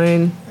 it's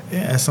fine.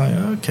 Yeah, it's like,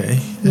 okay.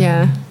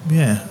 Yeah,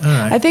 all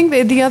right. I think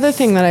the other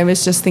thing that I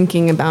was just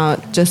thinking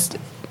about, just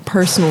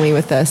personally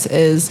with this,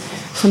 is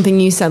something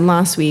you said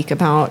last week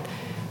about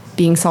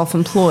being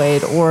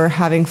self-employed or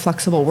having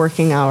flexible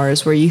working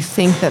hours, where you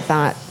think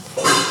that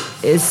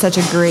is such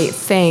a great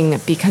thing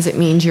because it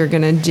means you're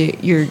going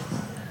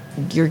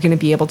to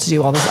be able to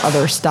do all this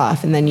other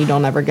stuff, and then you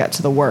don't ever get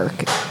to the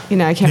work.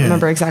 I can't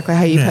remember exactly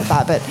how you put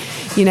that, but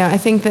I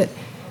think that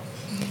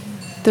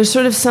there's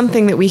sort of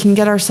something that we can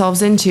get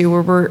ourselves into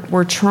where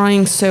we're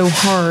trying so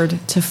hard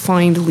to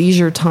find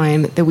leisure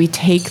time that we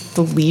take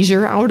the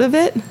leisure out of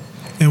it.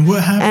 And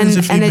what happens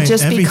if you make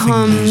everything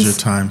becomes leisure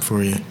time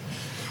for you?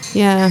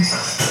 Yeah.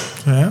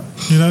 Yeah,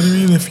 you know what I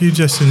mean? If you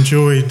just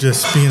enjoy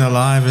just being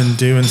alive and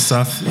doing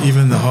stuff,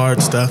 even the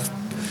hard stuff.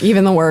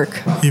 Even the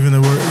work.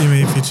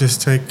 If you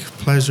just take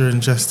pleasure in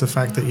just the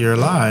fact that you're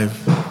alive.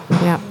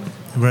 Yeah.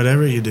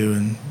 Whatever you're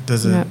doing,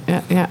 does it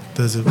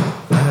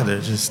matter?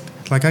 Just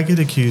like, I get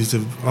accused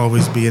of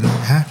always being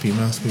happy.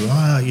 Most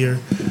people, you're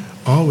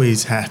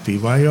always happy.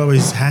 Why are you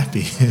always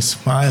happy and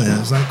smiling?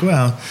 It's like,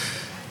 well,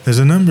 there's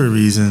a number of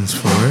reasons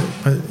for it,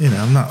 but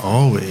I'm not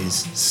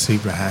always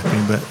super happy.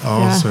 But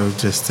also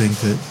just think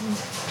that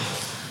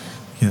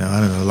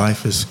I don't know,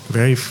 life is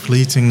very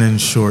fleeting and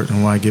short,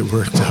 and why get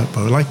worked up?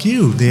 Or like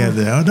you the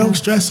other day, don't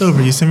stress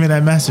over. You sent me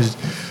that message.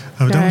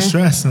 Don't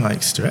stress. And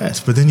like, stress.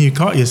 But then you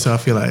caught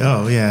yourself, you're like,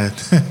 oh, yeah.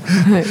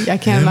 I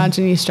can't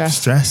imagine you stress.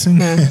 Stressing?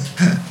 No.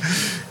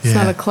 It's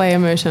not a clay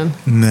emotion.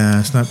 No,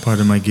 it's not part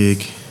of my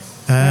gig.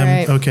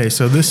 Right. Okay,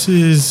 so this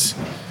is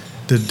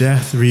the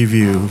Death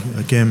Review.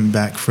 Again,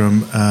 back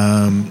from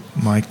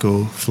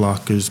Michael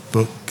Flocker's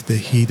book, The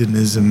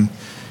Hedonism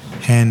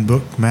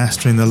Handbook,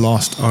 Mastering the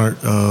Lost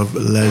Art of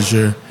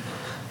Leisure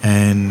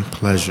and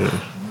Pleasure.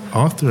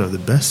 Author of the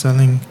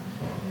best-selling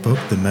book,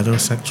 The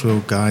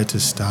Metrosexual Guide to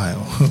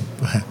Style.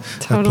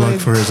 Totally. A plug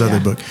for his other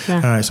book. Yeah.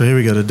 All right, so here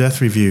we go, the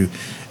death review.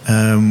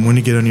 When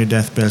you get on your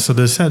deathbed. So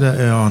the set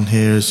on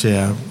here is,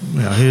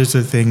 here's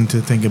the thing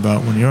to think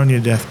about when you're on your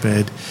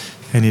deathbed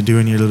and you're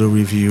doing your little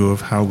review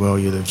of how well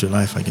you lived your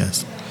life, I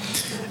guess.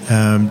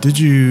 Did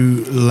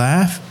you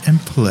laugh and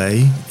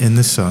play in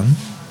the sun?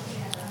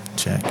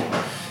 Check.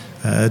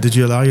 Did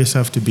you allow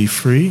yourself to be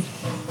free?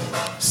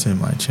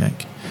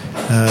 Semi-check.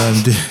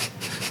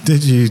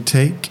 Did you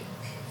take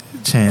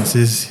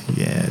chances?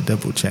 Yeah,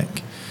 double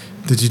check.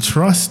 Did you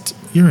trust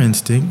your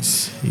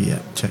instincts?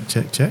 Yeah, check.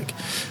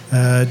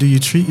 Do you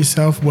treat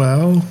yourself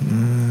well?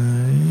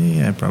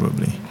 Yeah,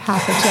 probably.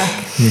 Half a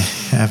check.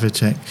 Yeah, half a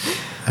check.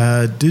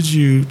 Did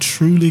you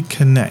truly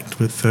connect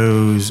with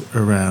those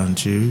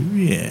around you?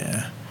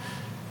 Yeah.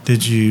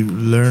 Did you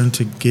learn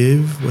to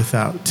give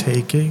without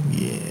taking?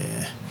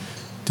 Yeah.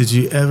 Did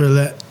you ever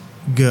let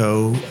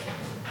go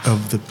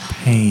of the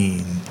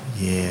pain?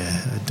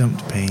 Yeah, I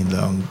dumped pain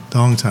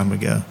long time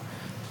ago.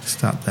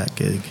 Stop that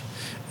gig.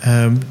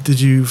 Did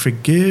you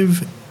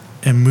forgive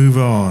and move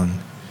on?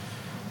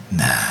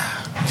 Nah.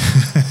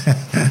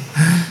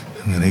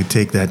 I'm going to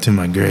take that to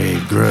my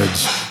grave.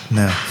 Grudge.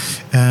 No.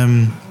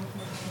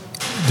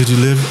 Did you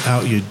live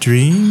out your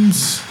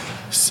dreams?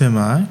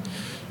 Semi.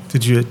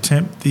 Did you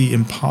attempt the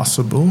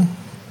impossible?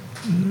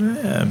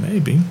 Yeah,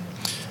 maybe.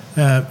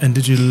 And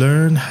did you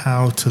learn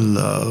how to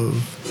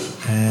love?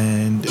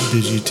 And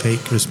did you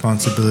take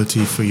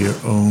responsibility for your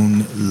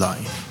own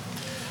life?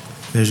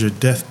 There's your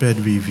deathbed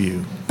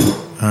review.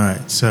 All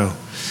right, so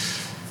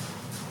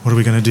what are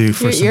we going to do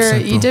for some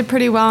simple? You did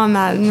pretty well on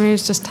that, and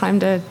it's just time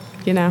to,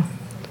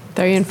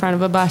 throw you in front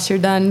of a bus. You're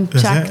done.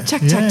 Check.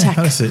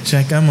 That's it.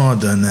 Check. I'm all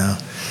done now.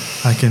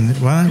 Well,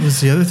 that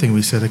was the other thing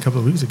we said a couple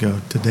of weeks ago.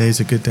 Today's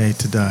a good day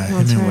to die.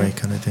 Hemingway right.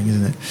 Kind of thing,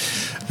 isn't it?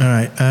 All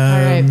right.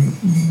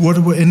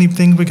 What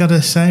anything we got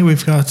to say?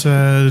 We've got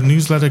a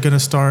newsletter going to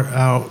start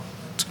out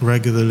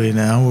regularly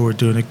now, where we're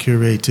doing a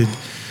curated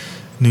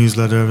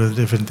newsletter of the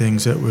different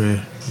things that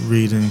we're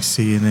reading,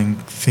 seeing,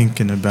 and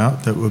thinking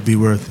about that would be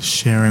worth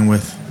sharing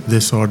with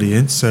this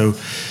audience. So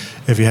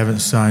if you haven't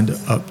signed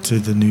up to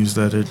the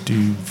newsletter,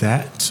 do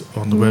that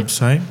on the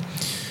website.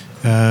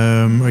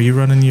 Are you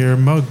running your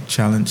mug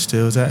challenge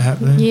still? Is that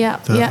happening? Yeah,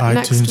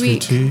 iTunes next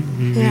week.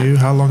 review. Yeah.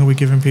 How long are we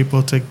giving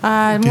people to do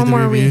one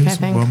more reviews? week, I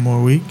think. 1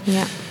 more week?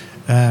 Yeah.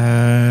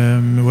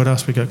 What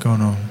else we got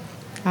going on?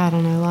 I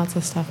don't know, lots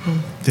of stuff,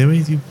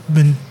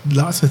 man.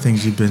 Lots of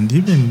things you've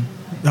been.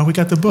 Oh, we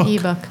got the book.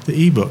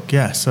 The ebook,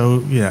 yeah.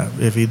 So,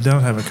 if you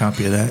don't have a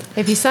copy of that.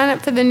 If you sign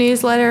up for the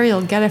newsletter,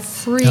 you'll get a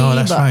free ebook. Oh,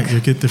 that's right. You'll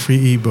get the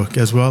free ebook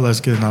as well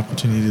as get an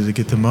opportunity to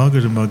get the mug,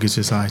 or the mug is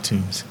just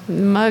iTunes? The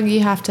mug,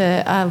 you have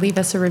to leave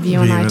us a review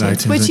on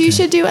iTunes, which you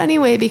should do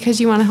anyway because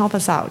you want to help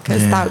us out,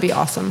 because that would be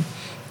awesome.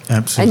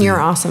 Absolutely. And you're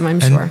awesome, I'm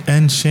sure.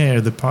 And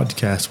share the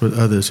podcast with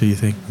others who you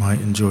think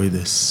might enjoy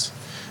this.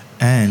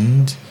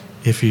 And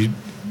if you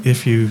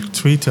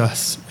tweet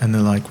us and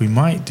they're like, we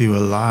might do a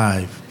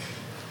live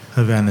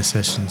Havana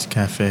Sessions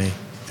Cafe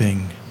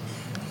thing.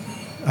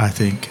 I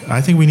think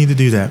we need to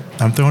do that.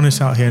 I'm throwing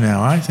this out here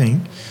now. I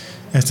think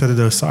instead of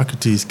those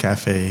Socrates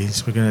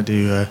cafes, we're going to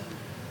do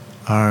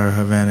our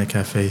Havana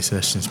Cafe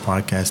Sessions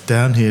podcast.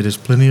 Down here, there's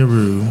plenty of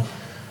room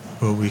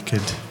where we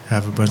could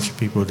have a bunch of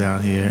people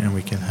down here and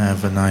we can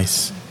have a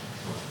nice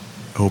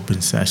open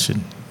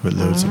session with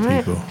loads of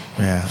people.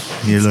 Yeah.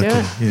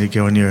 You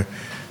go in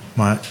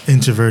my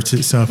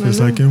introverted self is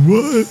like,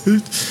 what?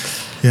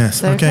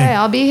 Yes, okay.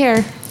 I'll be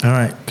here. All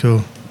right,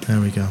 cool. There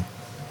we go.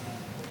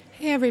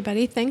 Hey,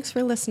 everybody. Thanks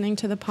for listening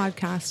to the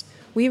podcast.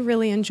 We've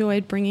really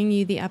enjoyed bringing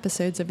you the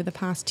episodes over the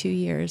past 2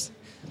 years.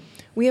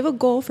 We have a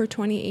goal for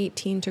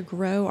 2018 to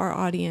grow our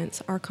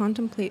audience, our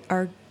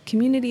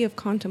community of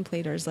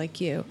contemplators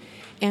like you,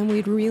 and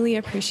we'd really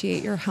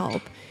appreciate your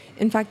help.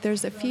 In fact,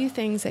 there's a few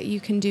things that you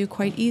can do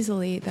quite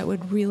easily that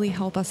would really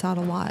help us out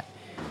a lot.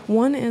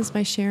 One is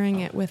by sharing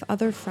it with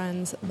other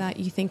friends that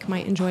you think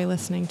might enjoy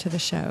listening to the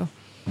show.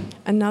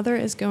 Another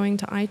is going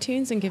to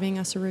iTunes and giving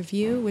us a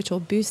review, which will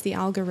boost the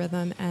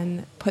algorithm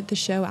and put the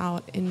show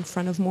out in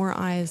front of more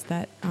eyes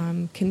that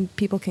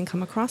people can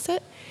come across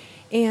it.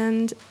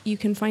 And you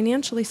can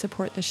financially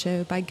support the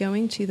show by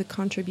going to the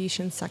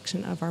contribution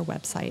section of our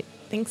website.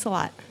 Thanks a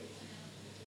lot.